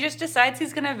 Yeah, he just decides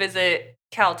he's going to visit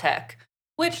Caltech,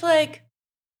 which, like,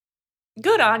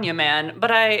 good on you, man.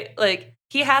 But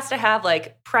he has to have,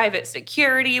 like, private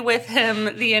security with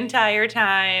him the entire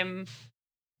time.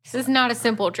 This is not a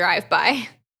simple drive-by.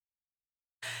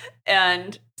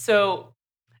 And so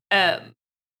I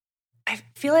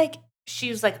feel like she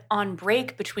was, like, on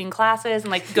break between classes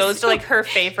and, like, goes to, like, her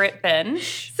favorite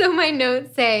bench. So my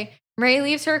notes say, Ray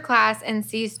leaves her class and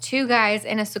sees two guys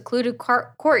in a secluded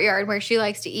courtyard where she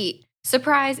likes to eat.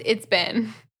 Surprise, it's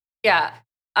Ben. Yeah.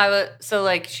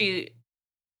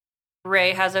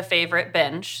 Ray has a favorite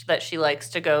bench that she likes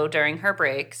to go during her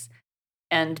breaks.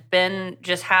 And Ben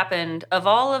just happened, of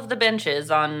all of the benches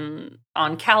on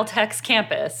Caltech's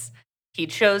campus, he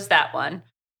chose that one.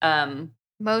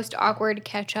 Most awkward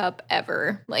catch-up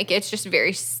ever. Like, it's just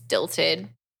very stilted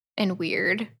and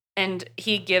weird. And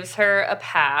he gives her a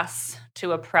pass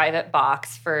to a private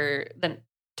box for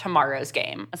tomorrow's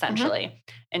game, essentially. Mm-hmm.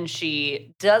 And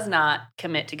she does not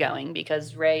commit to going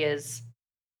because Ray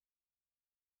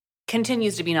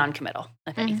continues to be non-committal,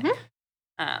 if anything.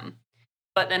 Mm-hmm.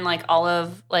 But then,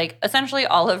 essentially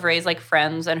all of Ray's, like,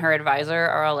 friends and her advisor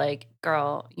are all like,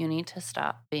 girl, you need to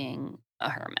stop being a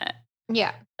hermit.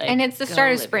 Yeah. Like, and it's the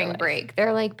start of spring break.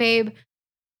 They're like, babe,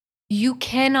 you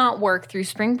cannot work through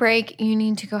spring break. You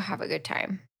need to go have a good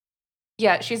time.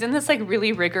 Yeah, she's in this, like,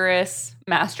 really rigorous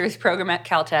master's program at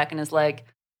Caltech and is, like,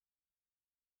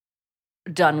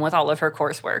 done with all of her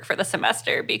coursework for the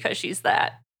semester because she's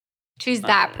that. She's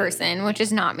that person, which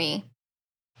is not me.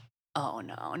 Oh,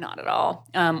 no, not at all.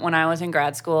 When I was in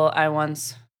grad school, I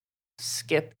once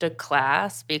skipped a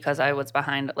class because I was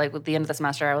behind. Like, at the end of the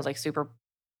semester, I was, like,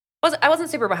 I wasn't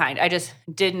super behind. I just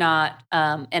did not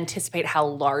anticipate how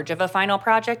large of a final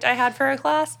project I had for a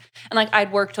class. And, like,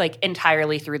 I'd worked, like,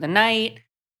 entirely through the night,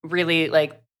 really,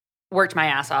 like, worked my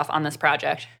ass off on this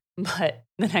project. But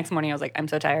the next morning, I was like, I'm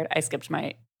so tired. I skipped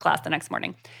my class the next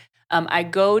morning. I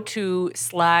go to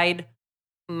slide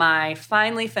my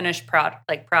finally finished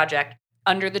project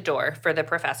under the door for the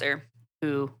professor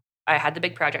who I had the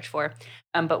big project for.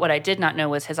 But what I did not know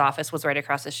was his office was right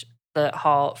across the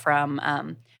hall from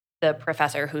the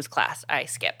professor whose class I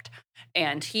skipped.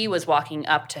 And he was walking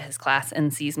up to his class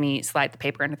and sees me slide the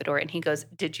paper under the door. And he goes,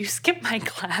 did you skip my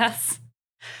class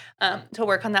to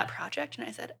work on that project? And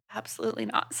I said, absolutely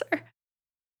not, sir.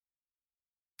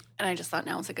 And I just thought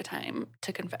now was a good time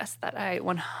to confess that I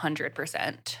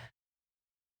 100%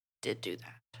 did do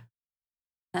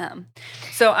that.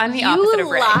 So I'm the opposite of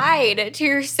Ray. You lied to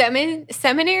your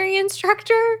seminary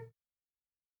instructor?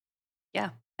 Yeah,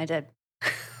 I did.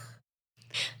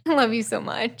 I love you so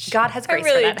much. God has grace I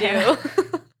really for that.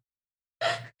 Do.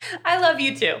 I love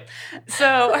you too.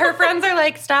 So her friends are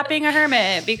like, stop being a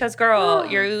hermit because, girl,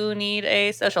 you need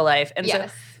a social life. And so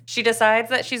she decides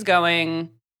that she's going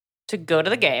to go to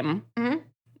the game.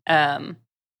 Mm-hmm.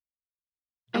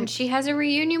 And she has a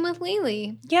reunion with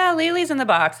Lily. Yeah, Lily's in the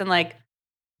box. And, like,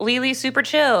 Lily's super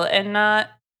chill and not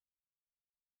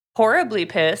horribly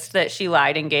pissed that she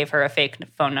lied and gave her a fake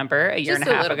phone number a year and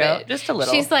a half ago. Bit. Just a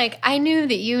little. She's like, I knew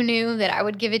that you knew that I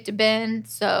would give it to Ben,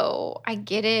 so I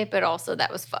get it, but also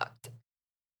that was fucked.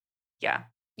 Yeah.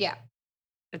 Yeah.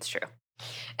 It's true.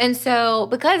 And so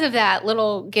because of that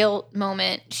little guilt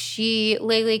moment,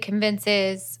 Lily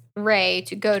convinces Ray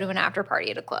to go to an after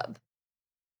party at a club.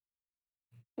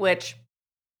 Which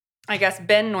I guess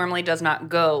Ben normally does not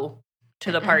go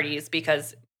to the parties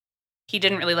because he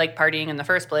didn't really like partying in the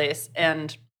first place.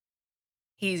 And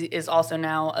he is also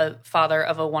now a father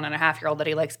of a 1.5-year-old that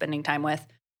he likes spending time with.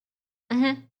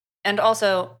 Mm-hmm. And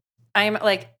also, I'm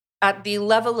like at the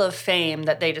level of fame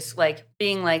that they just like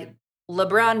being like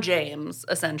LeBron James,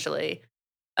 essentially.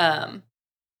 I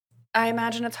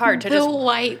imagine it's hard to the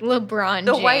white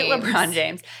LeBron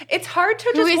James. It's hard to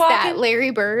just Who is walk that? in.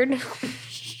 Larry Bird?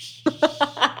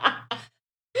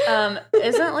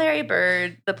 Isn't Larry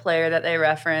Bird the player that they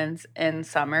reference in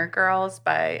Summer Girls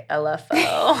by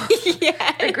LFO?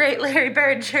 Yeah. The great Larry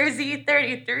Bird, Jersey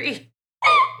 33.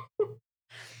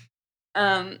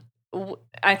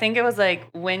 I think it was like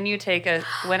when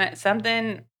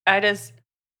I just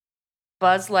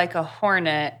buzz like a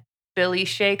hornet. Billy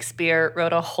Shakespeare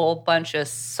wrote a whole bunch of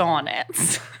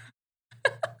sonnets.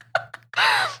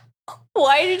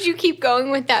 Why did you keep going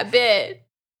with that bit?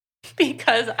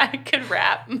 Because I could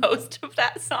rap most of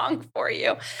that song for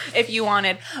you if you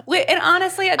wanted. And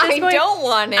honestly, at this point, I don't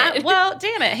want it. Well,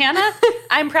 damn it, Hannah.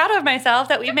 I'm proud of myself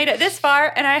that we've made it this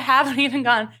far, and I haven't even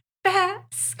gone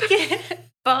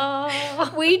basketball.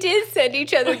 We did send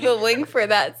each other the link for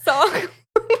that song.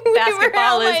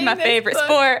 Basketball is my favorite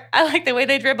sport. I like the way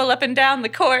they dribble up and down the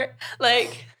court.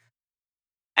 Like,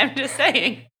 I'm just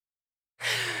saying.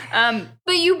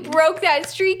 But you broke that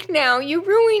streak now. You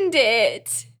ruined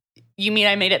it. You mean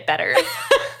I made it better?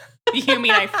 You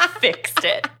mean I fixed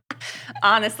it?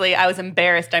 Honestly, I was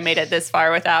embarrassed I made it this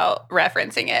far without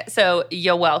referencing it. So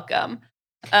you're welcome.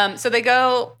 So they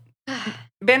go.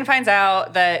 Ben finds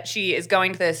out that she is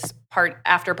going to this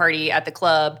after party at the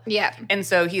club. Yeah. And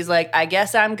so he's like, I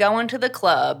guess I'm going to the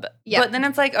club. Yep. But then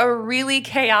it's like a really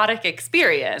chaotic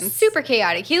experience. Super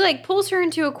chaotic. He like pulls her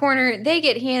into a corner. They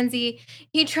get handsy.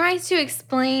 He tries to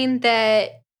explain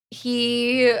that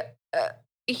he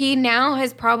now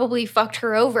has probably fucked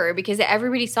her over because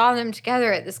everybody saw them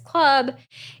together at this club.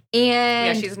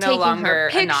 And she's no longer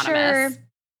anonymous.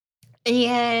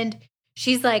 And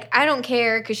she's like, I don't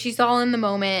care because she's all in the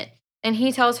moment. And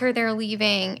he tells her they're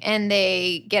leaving and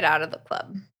they get out of the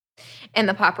club. And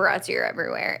the paparazzi are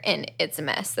everywhere and it's a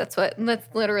mess. That's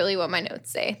literally what my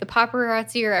notes say. The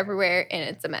paparazzi are everywhere and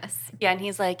it's a mess. Yeah, and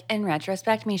he's like, in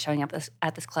retrospect, me showing up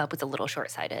at this club was a little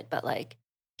short-sighted, but like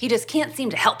he just can't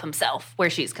seem to help himself where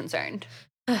she's concerned.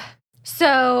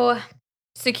 So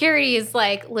security is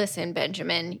like, listen,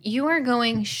 Benjamin, you are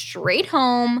going straight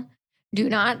home. Do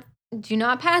not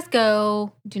pass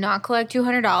go. Do not collect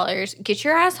 $200. Get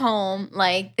your ass home.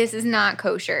 Like, this is not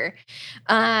kosher.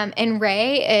 And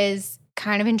Ray is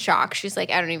kind of in shock. She's like,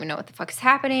 I don't even know what the fuck is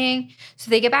happening. So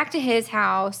they get back to his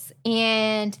house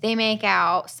and they make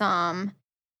out some.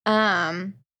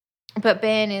 But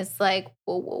Ben is like,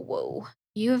 whoa.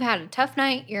 You have had a tough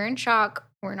night. You're in shock.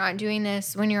 We're not doing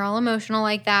this when you're all emotional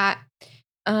like that.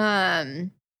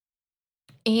 And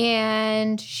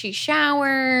she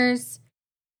showers.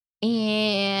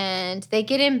 And they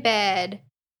get in bed.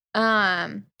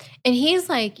 And he's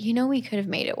like, we could have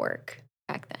made it work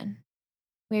back then.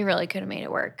 We really could have made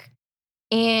it work.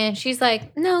 And she's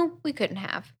like, no, we couldn't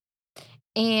have.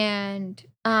 And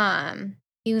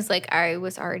he was like, I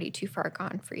was already too far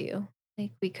gone for you.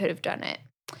 Like, we could have done it.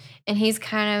 And he's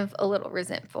kind of a little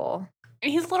resentful.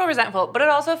 He's a little resentful, but it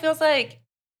also feels like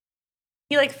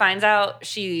he like finds out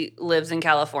she lives in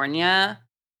California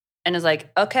and is like,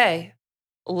 okay,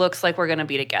 looks like we're going to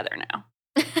be together now.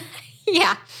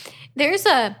 Yeah. There's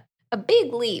a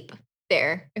big leap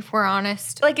there, if we're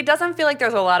honest. Like, it doesn't feel like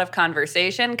there's a lot of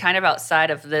conversation kind of outside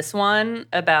of this one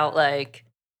about like,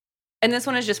 and this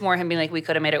one is just more him being like, we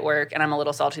could have made it work and I'm a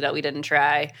little salty that we didn't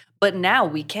try, but now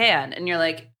we can. And you're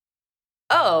like,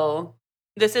 oh,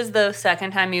 this is the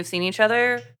second time you've seen each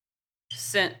other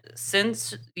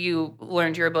since you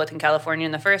learned you were both in California.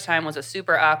 And the first time was a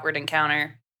super awkward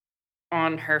encounter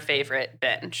on her favorite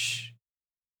bench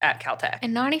at Caltech.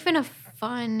 And not even a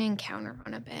fun encounter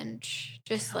on a bench.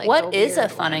 Just like what is a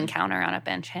fun encounter on a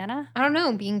bench, Hannah? I don't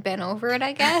know. Being bent over it,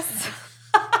 I guess.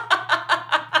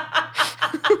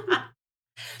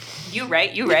 You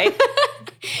right.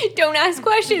 Don't ask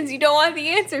questions you don't want the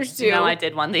answers to. No, I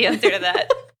did want the answer to that.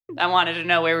 I wanted to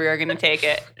know where we were going to take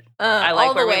it. I like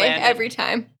all where the way, we landed. every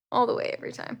time. All the way,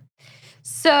 every time.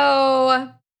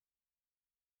 So,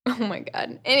 oh my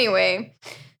God. Anyway,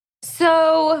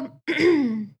 so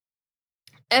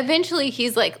eventually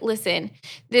he's like, listen,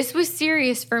 this was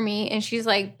serious for me. And she's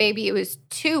like, baby, it was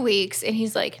 2 weeks. And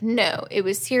he's like, no, it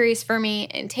was serious for me.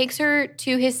 And takes her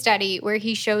to his study where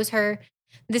he shows her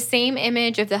the same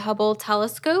image of the Hubble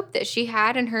telescope that she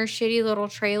had in her shitty little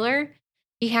trailer.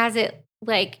 He has it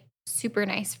like super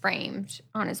nice framed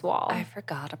on his wall. I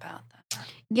forgot about that.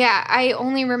 Yeah, I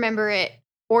only remember it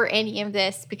or any of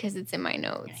this because it's in my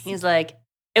notes. He's like,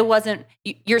 it wasn't,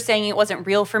 you're saying it wasn't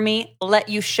real for me. Let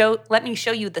me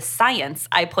show you the science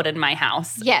I put in my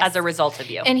house as a result of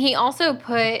you. And he also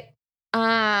put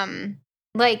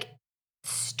like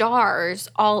stars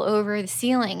all over the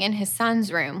ceiling in his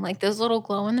son's room, like those little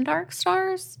glow in the dark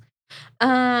stars.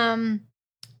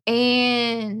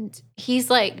 And he's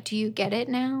like, do you get it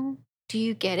now? do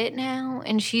you get it now?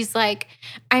 And she's like,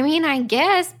 I mean, I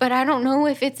guess, but I don't know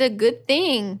if it's a good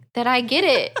thing that I get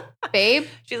it, babe.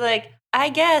 She's like, I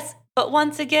guess, but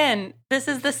once again, this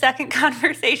is the second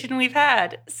conversation we've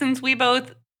had since we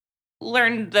both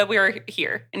learned that we were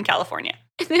here in California.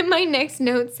 And then my next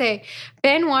notes say,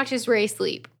 Ben watches Ray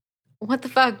sleep. What the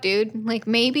fuck, dude? Like,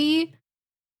 maybe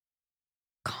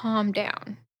calm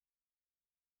down.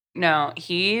 No,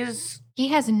 he has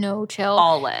no chill.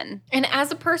 all in. And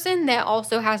as a person that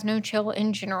also has no chill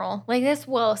in general, like that's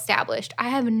well established, I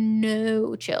have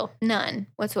no chill, none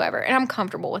whatsoever. And I'm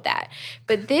comfortable with that.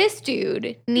 But this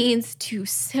dude needs to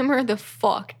simmer the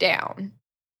fuck down.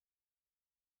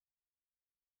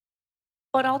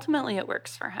 But ultimately, it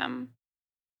works for him.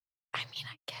 I mean,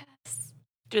 I guess.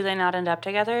 Do they not end up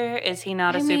together? Is he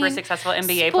not a I super mean, successful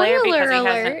NBA player spoiler because he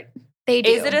hasn't? alert, they do.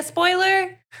 Is it a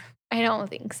spoiler? I don't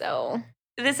think so.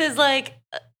 This is like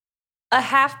a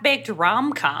half-baked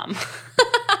rom-com.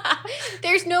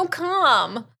 There's no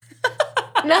calm.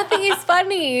 Nothing is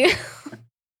funny.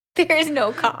 There's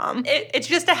no calm. It's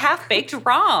just a half-baked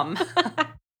rom,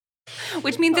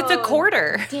 which means it's a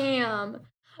quarter. Damn.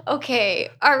 Okay.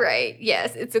 All right.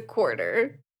 Yes, it's a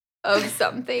quarter of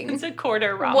something. It's a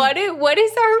quarter rom. What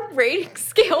is our rating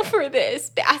scale for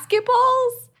this?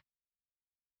 Basketballs?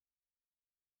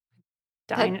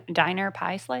 Diner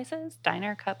pie slices?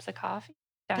 Diner cups of coffee?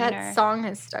 Diner That song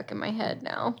has stuck in my head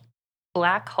now.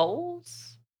 black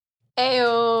holes?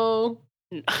 Ayo.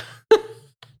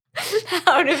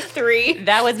 Out of 3.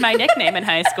 That was my nickname in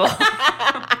high school.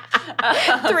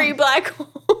 3 black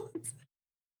holes.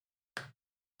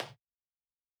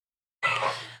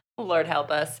 Lord help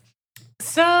us.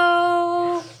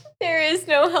 So There is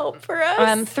no help for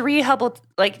us. 3 Hubble,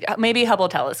 like maybe Hubble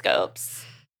telescopes.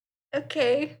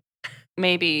 Okay.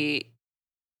 Maybe.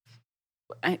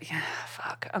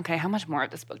 Fuck. Okay, how much more of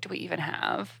this book do we even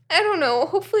have? I don't know.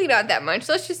 Hopefully not that much.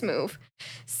 Let's just move.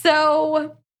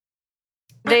 So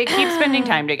They keep spending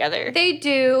time together. they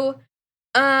do.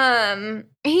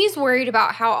 He's worried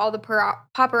about how all the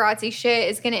paparazzi shit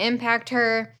is going to impact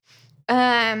her.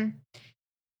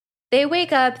 They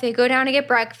wake up, they go down to get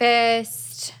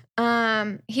breakfast.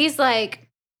 He's like,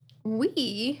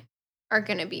 we are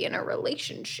going to be in a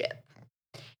relationship.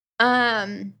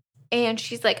 And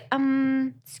she's like,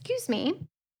 excuse me,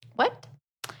 what?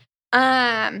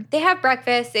 They have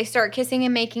breakfast, they start kissing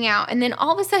and making out, and then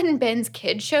all of a sudden Ben's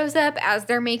kid shows up as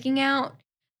they're making out,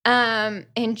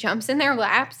 and jumps in their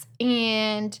laps,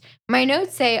 and my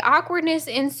notes say awkwardness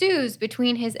ensues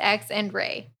between his ex and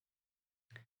Ray.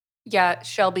 Yeah,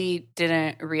 Shelby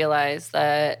didn't realize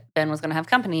that Ben was going to have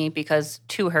company because,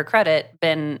 to her credit,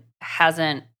 Ben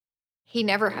hasn't. He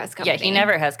never has company. Yeah, he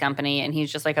never has company, and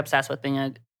he's just like obsessed with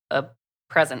being a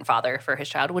present father for his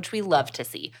child, which we love to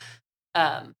see.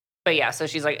 But yeah, so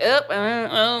she's like, I'm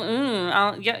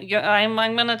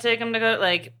gonna take him to go.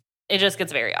 Like, it just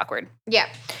gets very awkward. Yeah.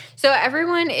 So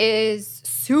everyone is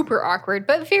super awkward,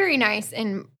 but very nice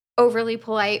and overly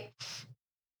polite.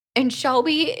 And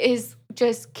Shelby is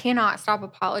just cannot stop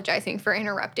apologizing for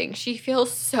interrupting. She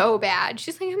feels so bad.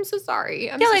 She's like, I'm so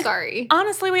sorry. I'm so sorry.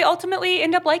 Honestly, we ultimately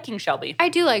end up liking Shelby. I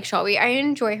do like Shelby. I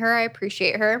enjoy her. I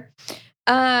appreciate her.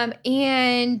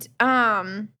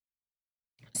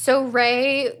 So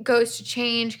Ray goes to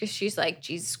change because she's like,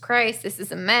 Jesus Christ, this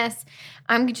is a mess.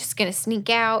 I'm just going to sneak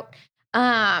out.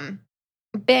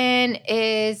 Ben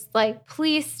is like,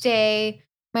 please stay.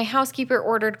 My housekeeper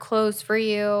ordered clothes for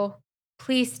you.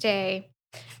 Please stay.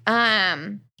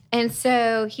 And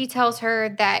so he tells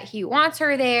her that he wants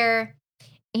her there,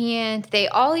 and they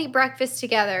all eat breakfast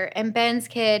together, and Ben's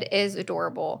kid is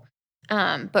adorable.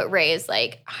 But Ray is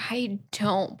like, I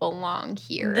don't belong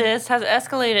here. This has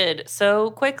escalated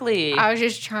so quickly. I was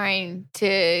just trying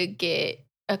to get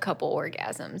a couple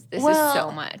orgasms. This is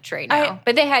so much right now.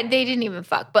 But they didn't even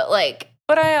fuck. But like,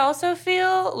 but I also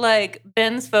feel like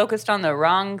Ben's focused on the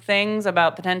wrong things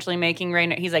about potentially making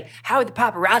Ray. He's like, how are the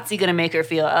paparazzi going to make her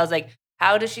feel? I was like,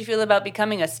 how does she feel about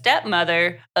becoming a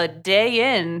stepmother a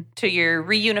day in to your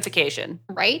reunification?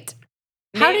 Right?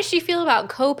 How does she feel about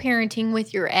co-parenting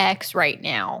with your ex right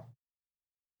now?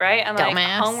 Right? I'm Dumbass.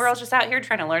 like, homegirl's just out here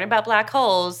trying to learn about black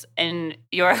holes, and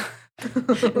you're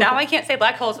now I can't say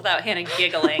black holes without Hannah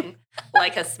giggling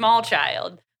like a small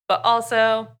child. But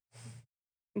also,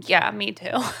 yeah, me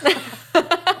too.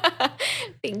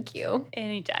 Thank you.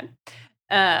 Anytime.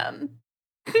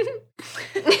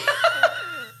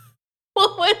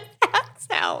 What was that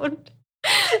sound?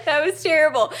 That was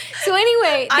terrible. So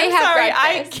anyway, they have sorry,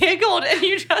 breakfast. I giggled and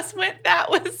you just went,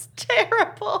 that was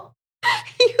terrible.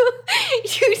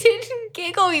 You didn't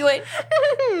giggle. You went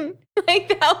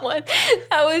like that one.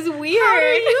 That was weird. How do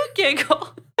you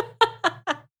giggle?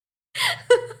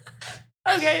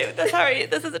 Okay, sorry.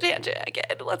 This is a tangent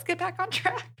again. Let's get back on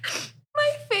track.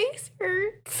 My face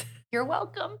hurts. You're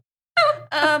welcome.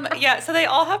 Yeah, so they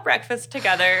all have breakfast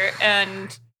together,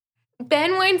 and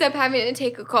Ben winds up having to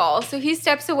take a call, so he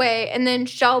steps away, and then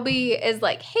Shelby is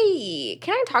like, hey,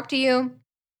 can I talk to you?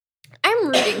 I'm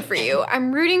rooting for you.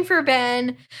 I'm rooting for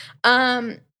Ben.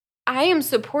 I am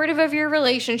supportive of your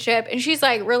relationship. And she's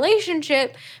like,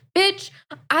 relationship? Bitch,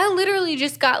 I literally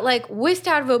just got like whisked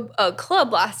out of a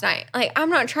club last night. Like, I'm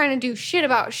not trying to do shit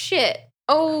about shit.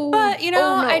 Oh, but you know,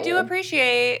 oh no. I do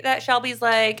appreciate that Shelby's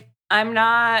like, I'm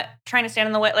not trying to stand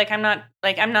in the way. Like, I'm not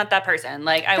that person.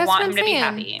 Like, I That's want what him I'm to be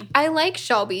saying. happy. I like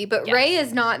Shelby, but Yes. Ray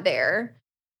is not there.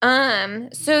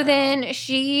 So then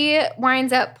she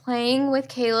winds up playing with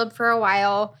Caleb for a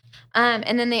while.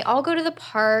 And then they all go to the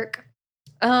park.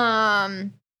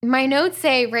 My notes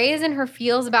say Ray is in her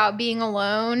feels about being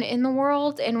alone in the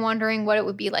world and wondering what it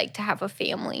would be like to have a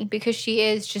family because she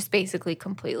is just basically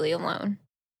completely alone.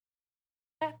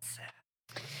 That's sad.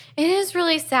 It is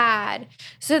really sad.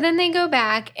 So then they go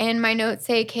back, and my notes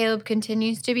say Caleb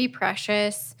continues to be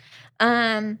precious.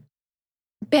 Ben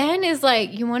is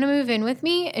like, you want to move in with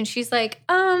me? And she's like,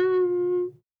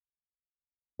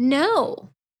 no,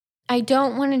 I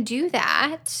don't want to do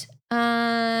that.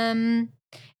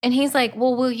 And he's like,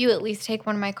 well, will you at least take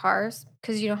one of my cars?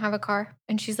 Because you don't have a car.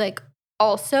 And she's like,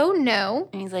 also no.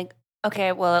 And he's like,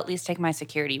 okay, well, at least take my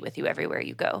security with you everywhere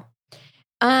you go.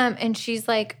 And she's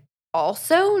like,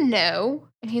 also no.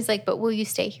 And he's like, but will you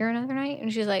stay here another night?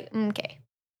 And she's like, okay.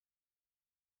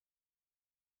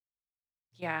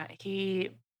 Yeah, you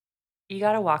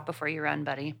got to walk before you run,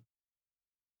 buddy.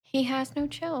 He has no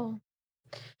chill.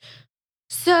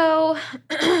 So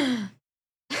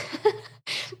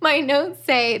my notes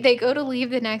say they go to leave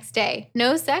the next day.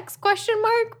 No sex, ?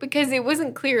 Because it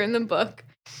wasn't clear in the book.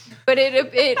 But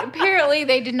it apparently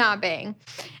they did not bang.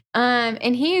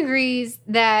 And he agrees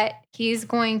that he's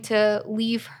going to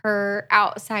leave her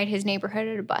outside his neighborhood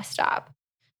at a bus stop.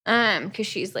 Because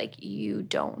she's like, you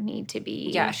don't need to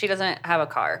be. Yeah, she doesn't have a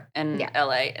car in Yeah.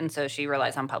 LA, and so she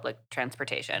relies on public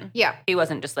transportation. Yeah. He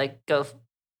wasn't just like, go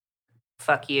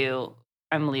fuck you,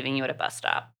 I'm leaving you at a bus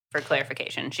stop, for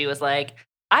clarification. She was like,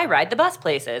 I ride the bus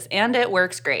places, and it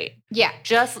works great. Yeah.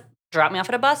 Just drop me off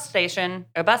at a bus station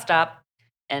or bus stop,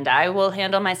 and I will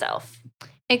handle myself.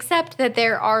 Except that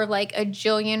there are like a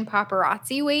jillion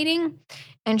paparazzi waiting.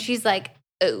 And she's like,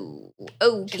 oh,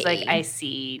 okay. She's like, I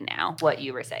see now what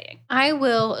you were saying. I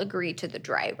will agree to the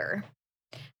driver.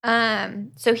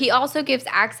 So he also gives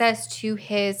access to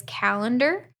his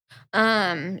calendar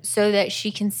so that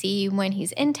she can see when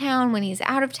he's in town, when he's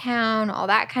out of town, all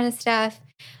that kind of stuff.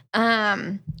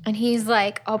 And he's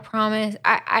like, I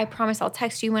promise I'll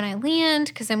text you when I land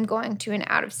because I'm going to an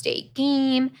out-of-state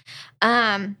game.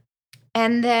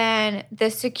 And then the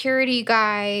security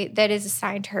guy that is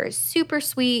assigned to her is super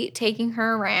sweet, taking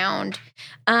her around.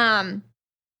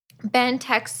 Ben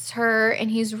texts her,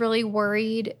 and he's really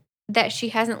worried that she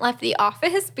hasn't left the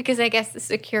office because I guess the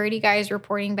security guy is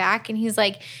reporting back. And he's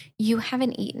like, you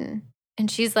haven't eaten.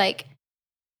 And she's like,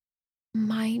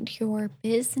 mind your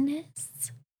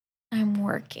business. I'm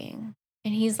working.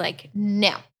 And he's like,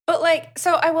 no. But like,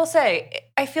 so I will say,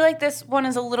 I feel like this one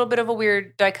is a little bit of a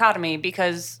weird dichotomy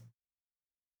because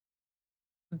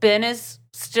Ben is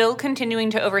still continuing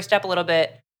to overstep a little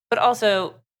bit, but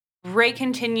also Ray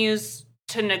continues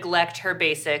to neglect her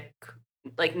basic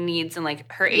like needs and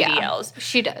like her ADLs.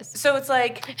 She does. So it's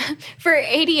like for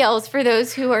ADLs, for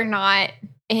those who are not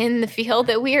in the field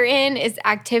that we're in, is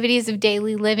activities of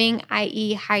daily living,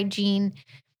 i.e. hygiene,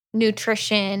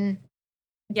 nutrition,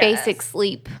 basic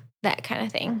sleep, that kind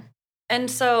of thing. And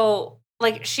so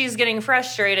like she's getting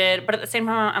frustrated, but at the same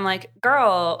time I'm like,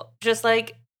 girl, just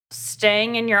like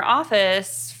staying in your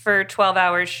office for 12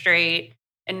 hours straight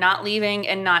and not leaving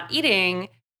and not eating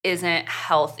isn't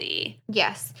healthy.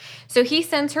 Yes. So he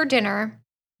sends her dinner.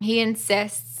 He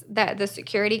insists that the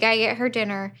security guy get her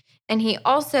dinner. And he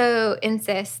also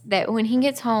insists that when he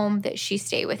gets home that she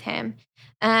stay with him.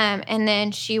 And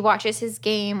then she watches his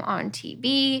game on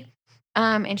TV.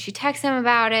 And she texts him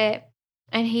about it.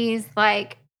 And he's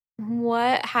like,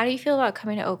 what? How do you feel about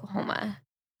coming to Oklahoma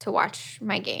to watch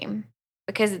my game?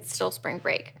 Because it's still spring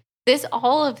break.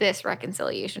 All of this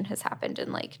reconciliation has happened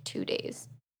in like 2 days.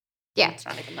 Yeah. It's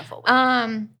not even the full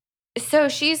week. So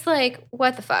she's like,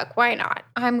 what the fuck? Why not?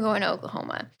 I'm going to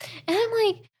Oklahoma. And I'm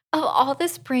like, of all the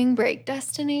spring break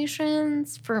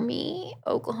destinations, for me,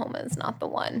 Oklahoma is not the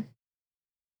one.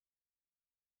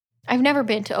 I've never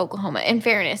been to Oklahoma, in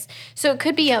fairness. So it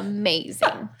could be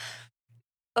amazing.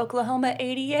 Oklahoma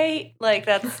 88. Like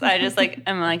that's I just like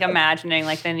I'm like imagining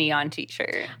like the neon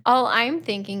t-shirt. All I'm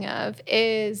thinking of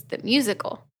is the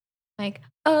musical. Like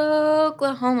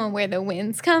Oklahoma, where the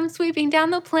winds come sweeping down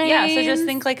the plains. Yeah, so just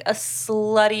think like a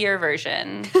sluttier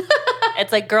version.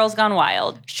 It's like Girls Gone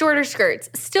Wild. Shorter skirts.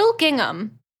 Still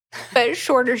gingham, but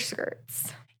shorter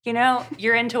skirts. You know,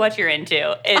 you're into what you're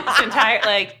into. It's entire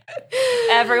like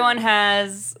everyone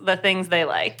has the things they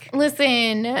like.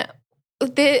 Listen,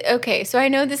 okay, so I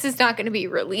know this is not going to be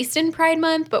released in Pride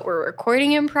Month, but we're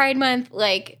recording in Pride Month.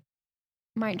 Like,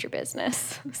 mind your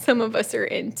business. Some of us are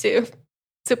into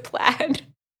plaid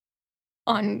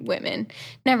on women.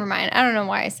 Never mind. I don't know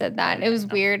why I said that. It was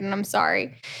weird, and I'm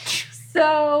sorry.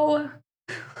 So,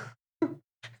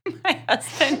 my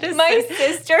husband is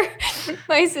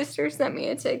my sister sent me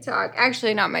a TikTok.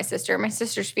 Actually, not my sister. My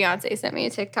sister's fiance sent me a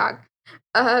TikTok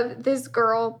of this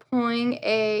girl pulling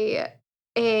a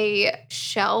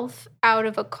shelf out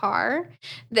of a car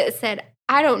that said,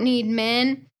 "I don't need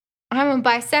men. I'm a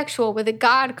bisexual with a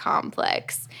God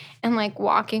complex," and like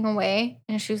walking away.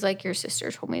 And she was like, "Your sister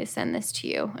told me to send this to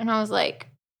you." And I was like,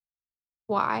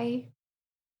 why?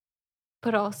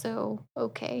 But also,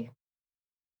 okay.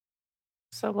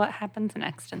 So what happens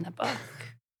next in the book?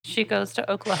 She goes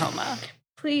to Oklahoma.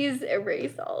 Please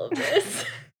erase all of this.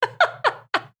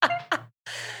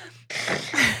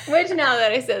 Which now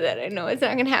that I said that, I know it's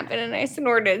not going to happen. And I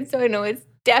snorted, so I know it's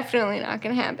definitely not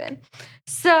going to happen.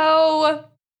 So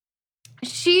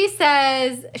she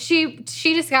says she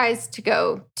decides to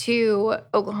go to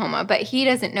Oklahoma, but he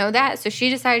doesn't know that. So she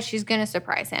decides she's going to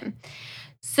surprise him.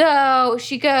 So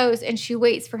she goes and she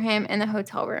waits for him in the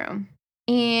hotel room.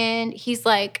 And he's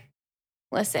like,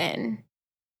 "Listen,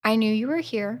 I knew you were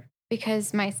here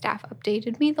because my staff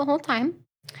updated me the whole time.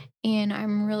 And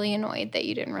I'm really annoyed that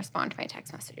you didn't respond to my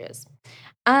text messages."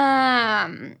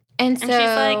 And she's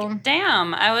like,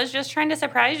 "Damn, I was just trying to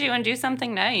surprise you and do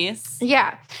something nice."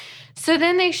 Yeah. So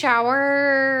then they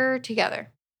shower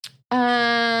together.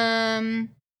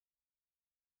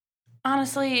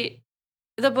 Honestly,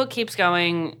 the book keeps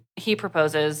going. He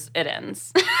proposes. It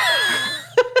ends.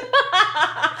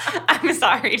 I'm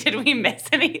sorry. Did we miss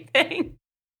anything?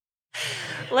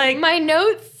 Like, my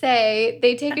notes say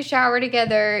they take a shower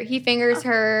together. He fingers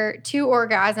her 2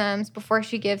 orgasms before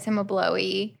she gives him a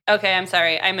blowy. Okay, I'm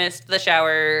sorry. I missed the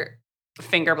shower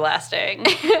finger blasting.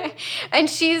 And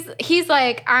he's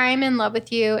like, "I'm in love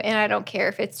with you, and I don't care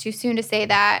if it's too soon to say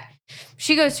that."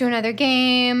 She goes to another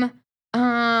game.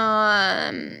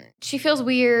 She feels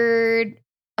weird.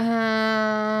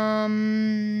 Yeah,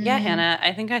 Hannah,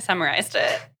 I think I summarized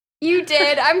it. You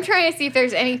did. I'm trying to see if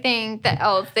there's anything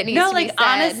else that needs to be said.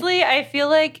 Honestly, I feel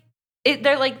like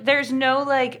there's no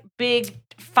like big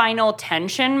final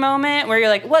tension moment where you're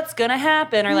like, what's gonna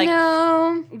happen? Or like,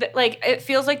 no. Like it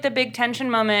feels like the big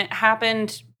tension moment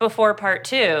happened before part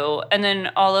 2, and then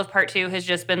all of part 2 has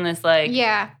just been this like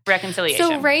reconciliation.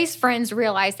 So Ray's friends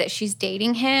realize that she's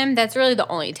dating him. That's really the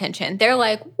only tension. They're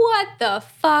like, "What the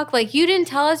fuck? Like, you didn't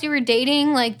tell us you were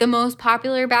dating like the most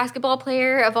popular basketball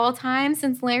player of all time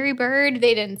since Larry Bird."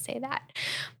 They didn't say that,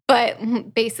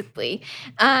 but basically.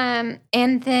 And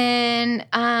then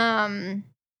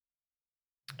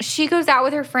she goes out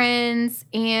with her friends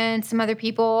and some other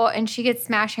people, and she gets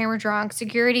smash hammer drunk.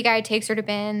 Security guy takes her to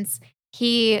Ben's.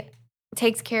 He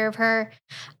takes care of her.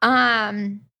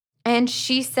 And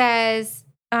she says,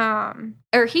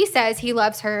 or he says he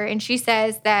loves her, and she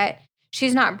says that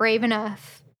she's not brave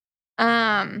enough,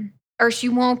 or she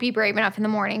won't be brave enough in the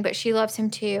morning, but she loves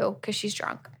him too because she's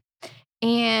drunk,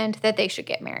 and that they should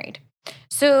get married.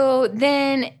 So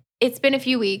then it's been a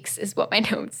few weeks, is what my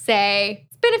notes say.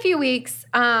 It's been a few weeks.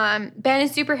 Ben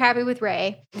is super happy with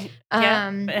Ray.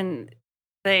 And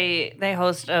they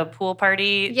host a pool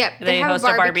party. Yep. They host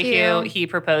a barbecue. He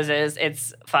proposes.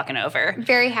 It's fucking over.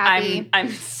 Very happy.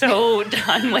 I'm so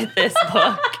done with this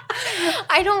book.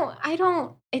 I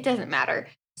don't, it doesn't matter.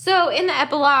 So in the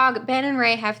epilogue, Ben and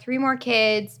Ray have 3 more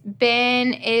kids.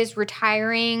 Ben is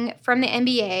retiring from the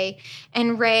NBA,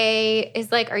 and Ray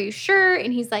is like, "Are you sure?"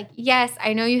 And he's like, "Yes,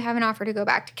 I know you have an offer to go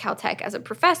back to Caltech as a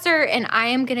professor, and I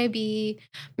am going to be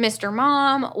Mr.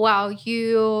 Mom while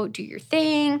you do your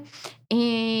thing."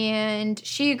 And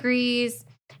she agrees.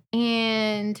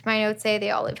 And my notes say they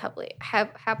all live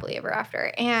happily ever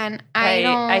after. And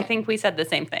I think we said the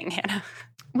same thing, Hannah.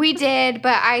 We did,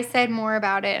 but I said more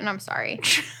about it, and I'm sorry.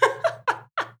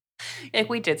 If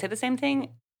we did say the same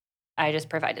thing, I just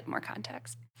provided more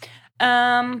context.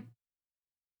 Hubble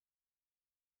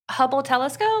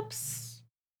telescopes?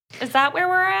 Is that where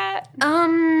we're at?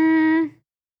 I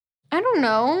don't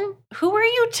know. Who are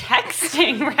you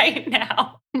texting right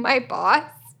now? My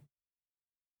boss.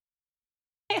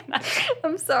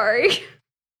 I'm sorry.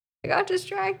 I got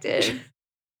distracted.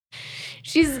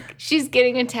 She's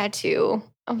getting a tattoo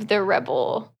of the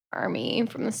Rebel Army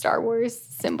from the Star Wars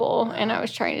symbol, and I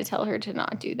was trying to tell her to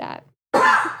not do that.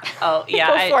 Oh,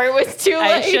 yeah. Before it was too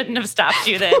late. I shouldn't have stopped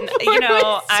you then.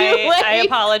 I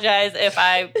apologize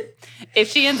if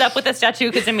she ends up with this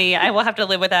tattoo because of me. I will have to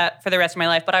live with that for the rest of my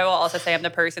life. But I will also say I'm the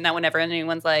person that whenever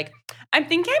anyone's like, I'm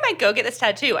thinking I might go get this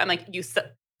tattoo, I'm like, you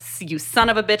son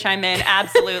of a bitch, I'm in.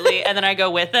 Absolutely. And then I go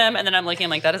with them. And then I'm looking, I'm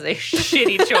like, that is a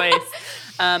shitty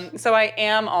choice. So I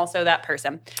am also that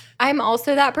person. I'm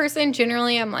also that person.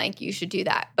 Generally, I'm like, you should do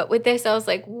that. But with this, I was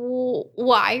like,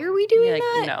 why are we doing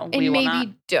that? No, and we will maybe not.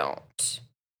 Don't.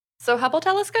 So Hubble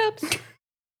telescopes?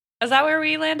 Is that where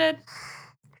we landed?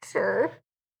 Sure.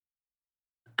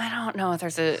 I don't know if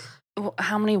there's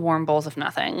how many warm bowls of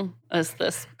nothing is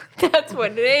this? That's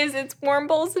what it is. It's warm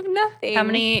bowls of nothing. How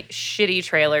many shitty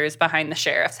trailers behind the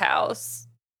sheriff's house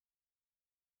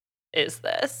is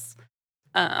this?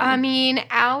 I mean,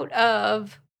 out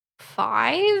of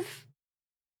 5,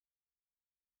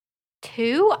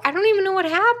 2, I don't even know what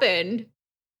happened.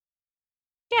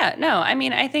 Yeah, no, I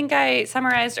mean, I think I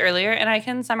summarized earlier and I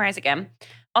can summarize again.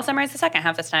 I'll summarize the second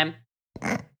half this time.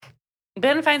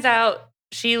 Ben finds out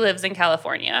she lives in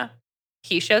California.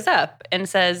 He shows up and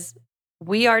says,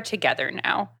 we are together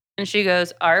now. And she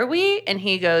goes, are we? And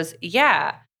he goes,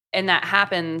 yeah. And that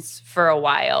happens for a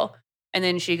while. And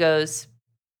then she goes,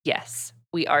 yes,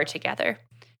 we are together.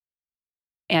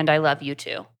 And I love you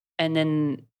too. And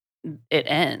then it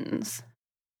ends.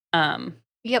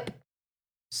 Yep.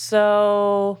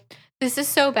 So this is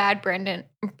so bad, Brandon.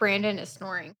 Brandon is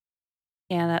snoring.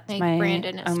 Yeah, that's like my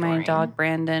Brandon is my snoring. dog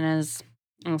Brandon is.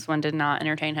 This one did not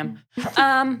entertain him.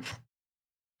 I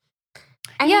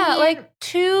Yeah, mean, like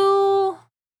 2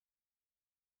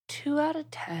 out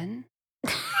of 10.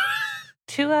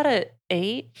 2 out of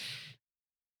 8.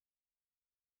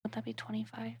 Would that be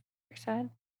 25%?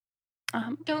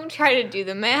 don't try to do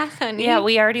the math, honey. Yeah,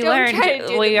 we already Don't try to learned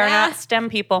do we the are not math. STEM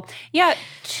people. Yeah,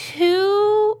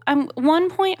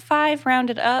 1.5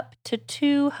 rounded up to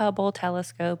 2 Hubble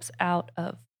telescopes out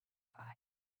of 5.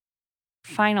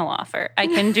 Final offer. I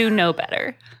can do no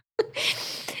better.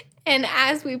 And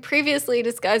as we previously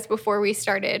discussed before we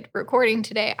started recording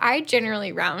today, I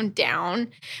generally round down,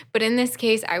 but in this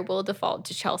case, I will default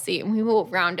to Chelsea and we will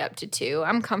round up to 2.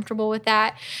 I'm comfortable with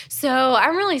that. So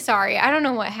I'm really sorry. I don't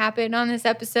know what happened on this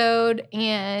episode,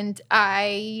 and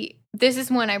this is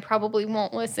one I probably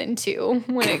won't listen to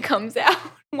when it comes out.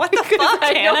 What the fuck,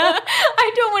 Hannah?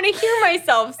 I don't want to hear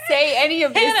myself say any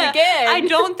of this Hannah, again. I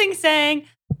don't think saying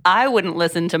I wouldn't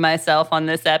listen to myself on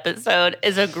this episode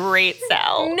is a great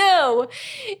sell. No,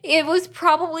 it was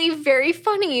probably very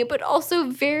funny, but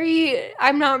also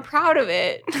I'm not proud of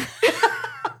it.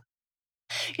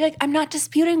 You're like, I'm not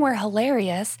disputing we're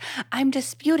hilarious. I'm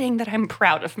disputing that I'm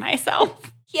proud of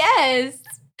myself. Yes.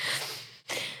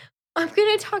 I'm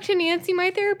going to talk to Nancy,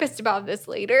 my therapist, about this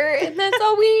later, and that's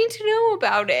all we need to know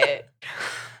about it.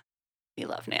 We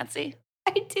love Nancy.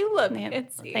 I do love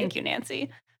Nancy. Thank you,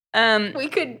 Nancy. We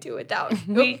couldn't do without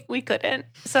you. We couldn't.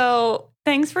 So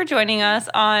thanks for joining us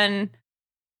on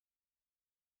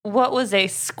what was a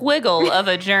squiggle of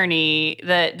a journey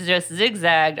that just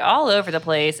zigzagged all over the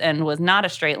place and was not a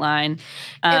straight line.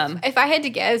 If I had to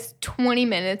guess, 20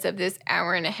 minutes of this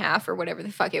hour and a half or whatever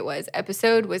the fuck it was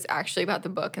episode was actually about the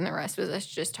book, and the rest was us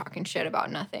just talking shit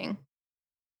about nothing.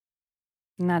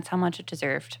 And that's how much it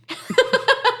deserved.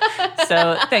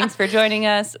 So thanks for joining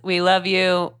us. We love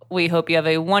you. We hope you have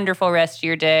a wonderful rest of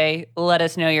your day. Let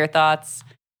us know your thoughts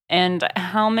and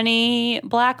how many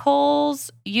black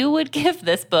holes you would give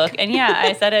this book. And yeah,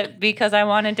 I said it because I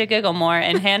wanted to giggle more.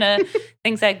 And Hannah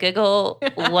thinks I giggle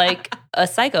like a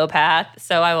psychopath.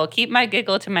 So I will keep my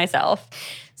giggle to myself.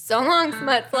 So long,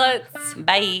 smut sluts.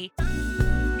 Bye.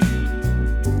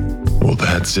 Well,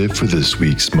 that's it for this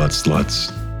week's Smut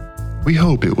Sluts. We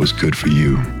hope it was good for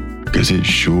you, because it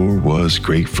sure was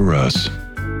great for us.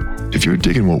 If you're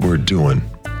digging what we're doing,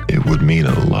 it would mean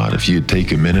a lot if you'd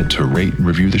take a minute to rate and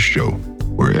review the show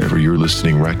wherever you're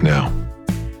listening right now.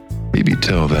 Maybe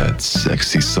tell that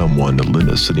sexy someone to lend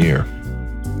us an ear.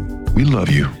 We love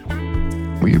you.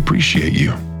 We appreciate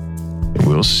you. And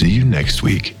we'll see you next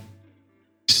week.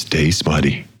 Stay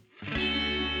smutty.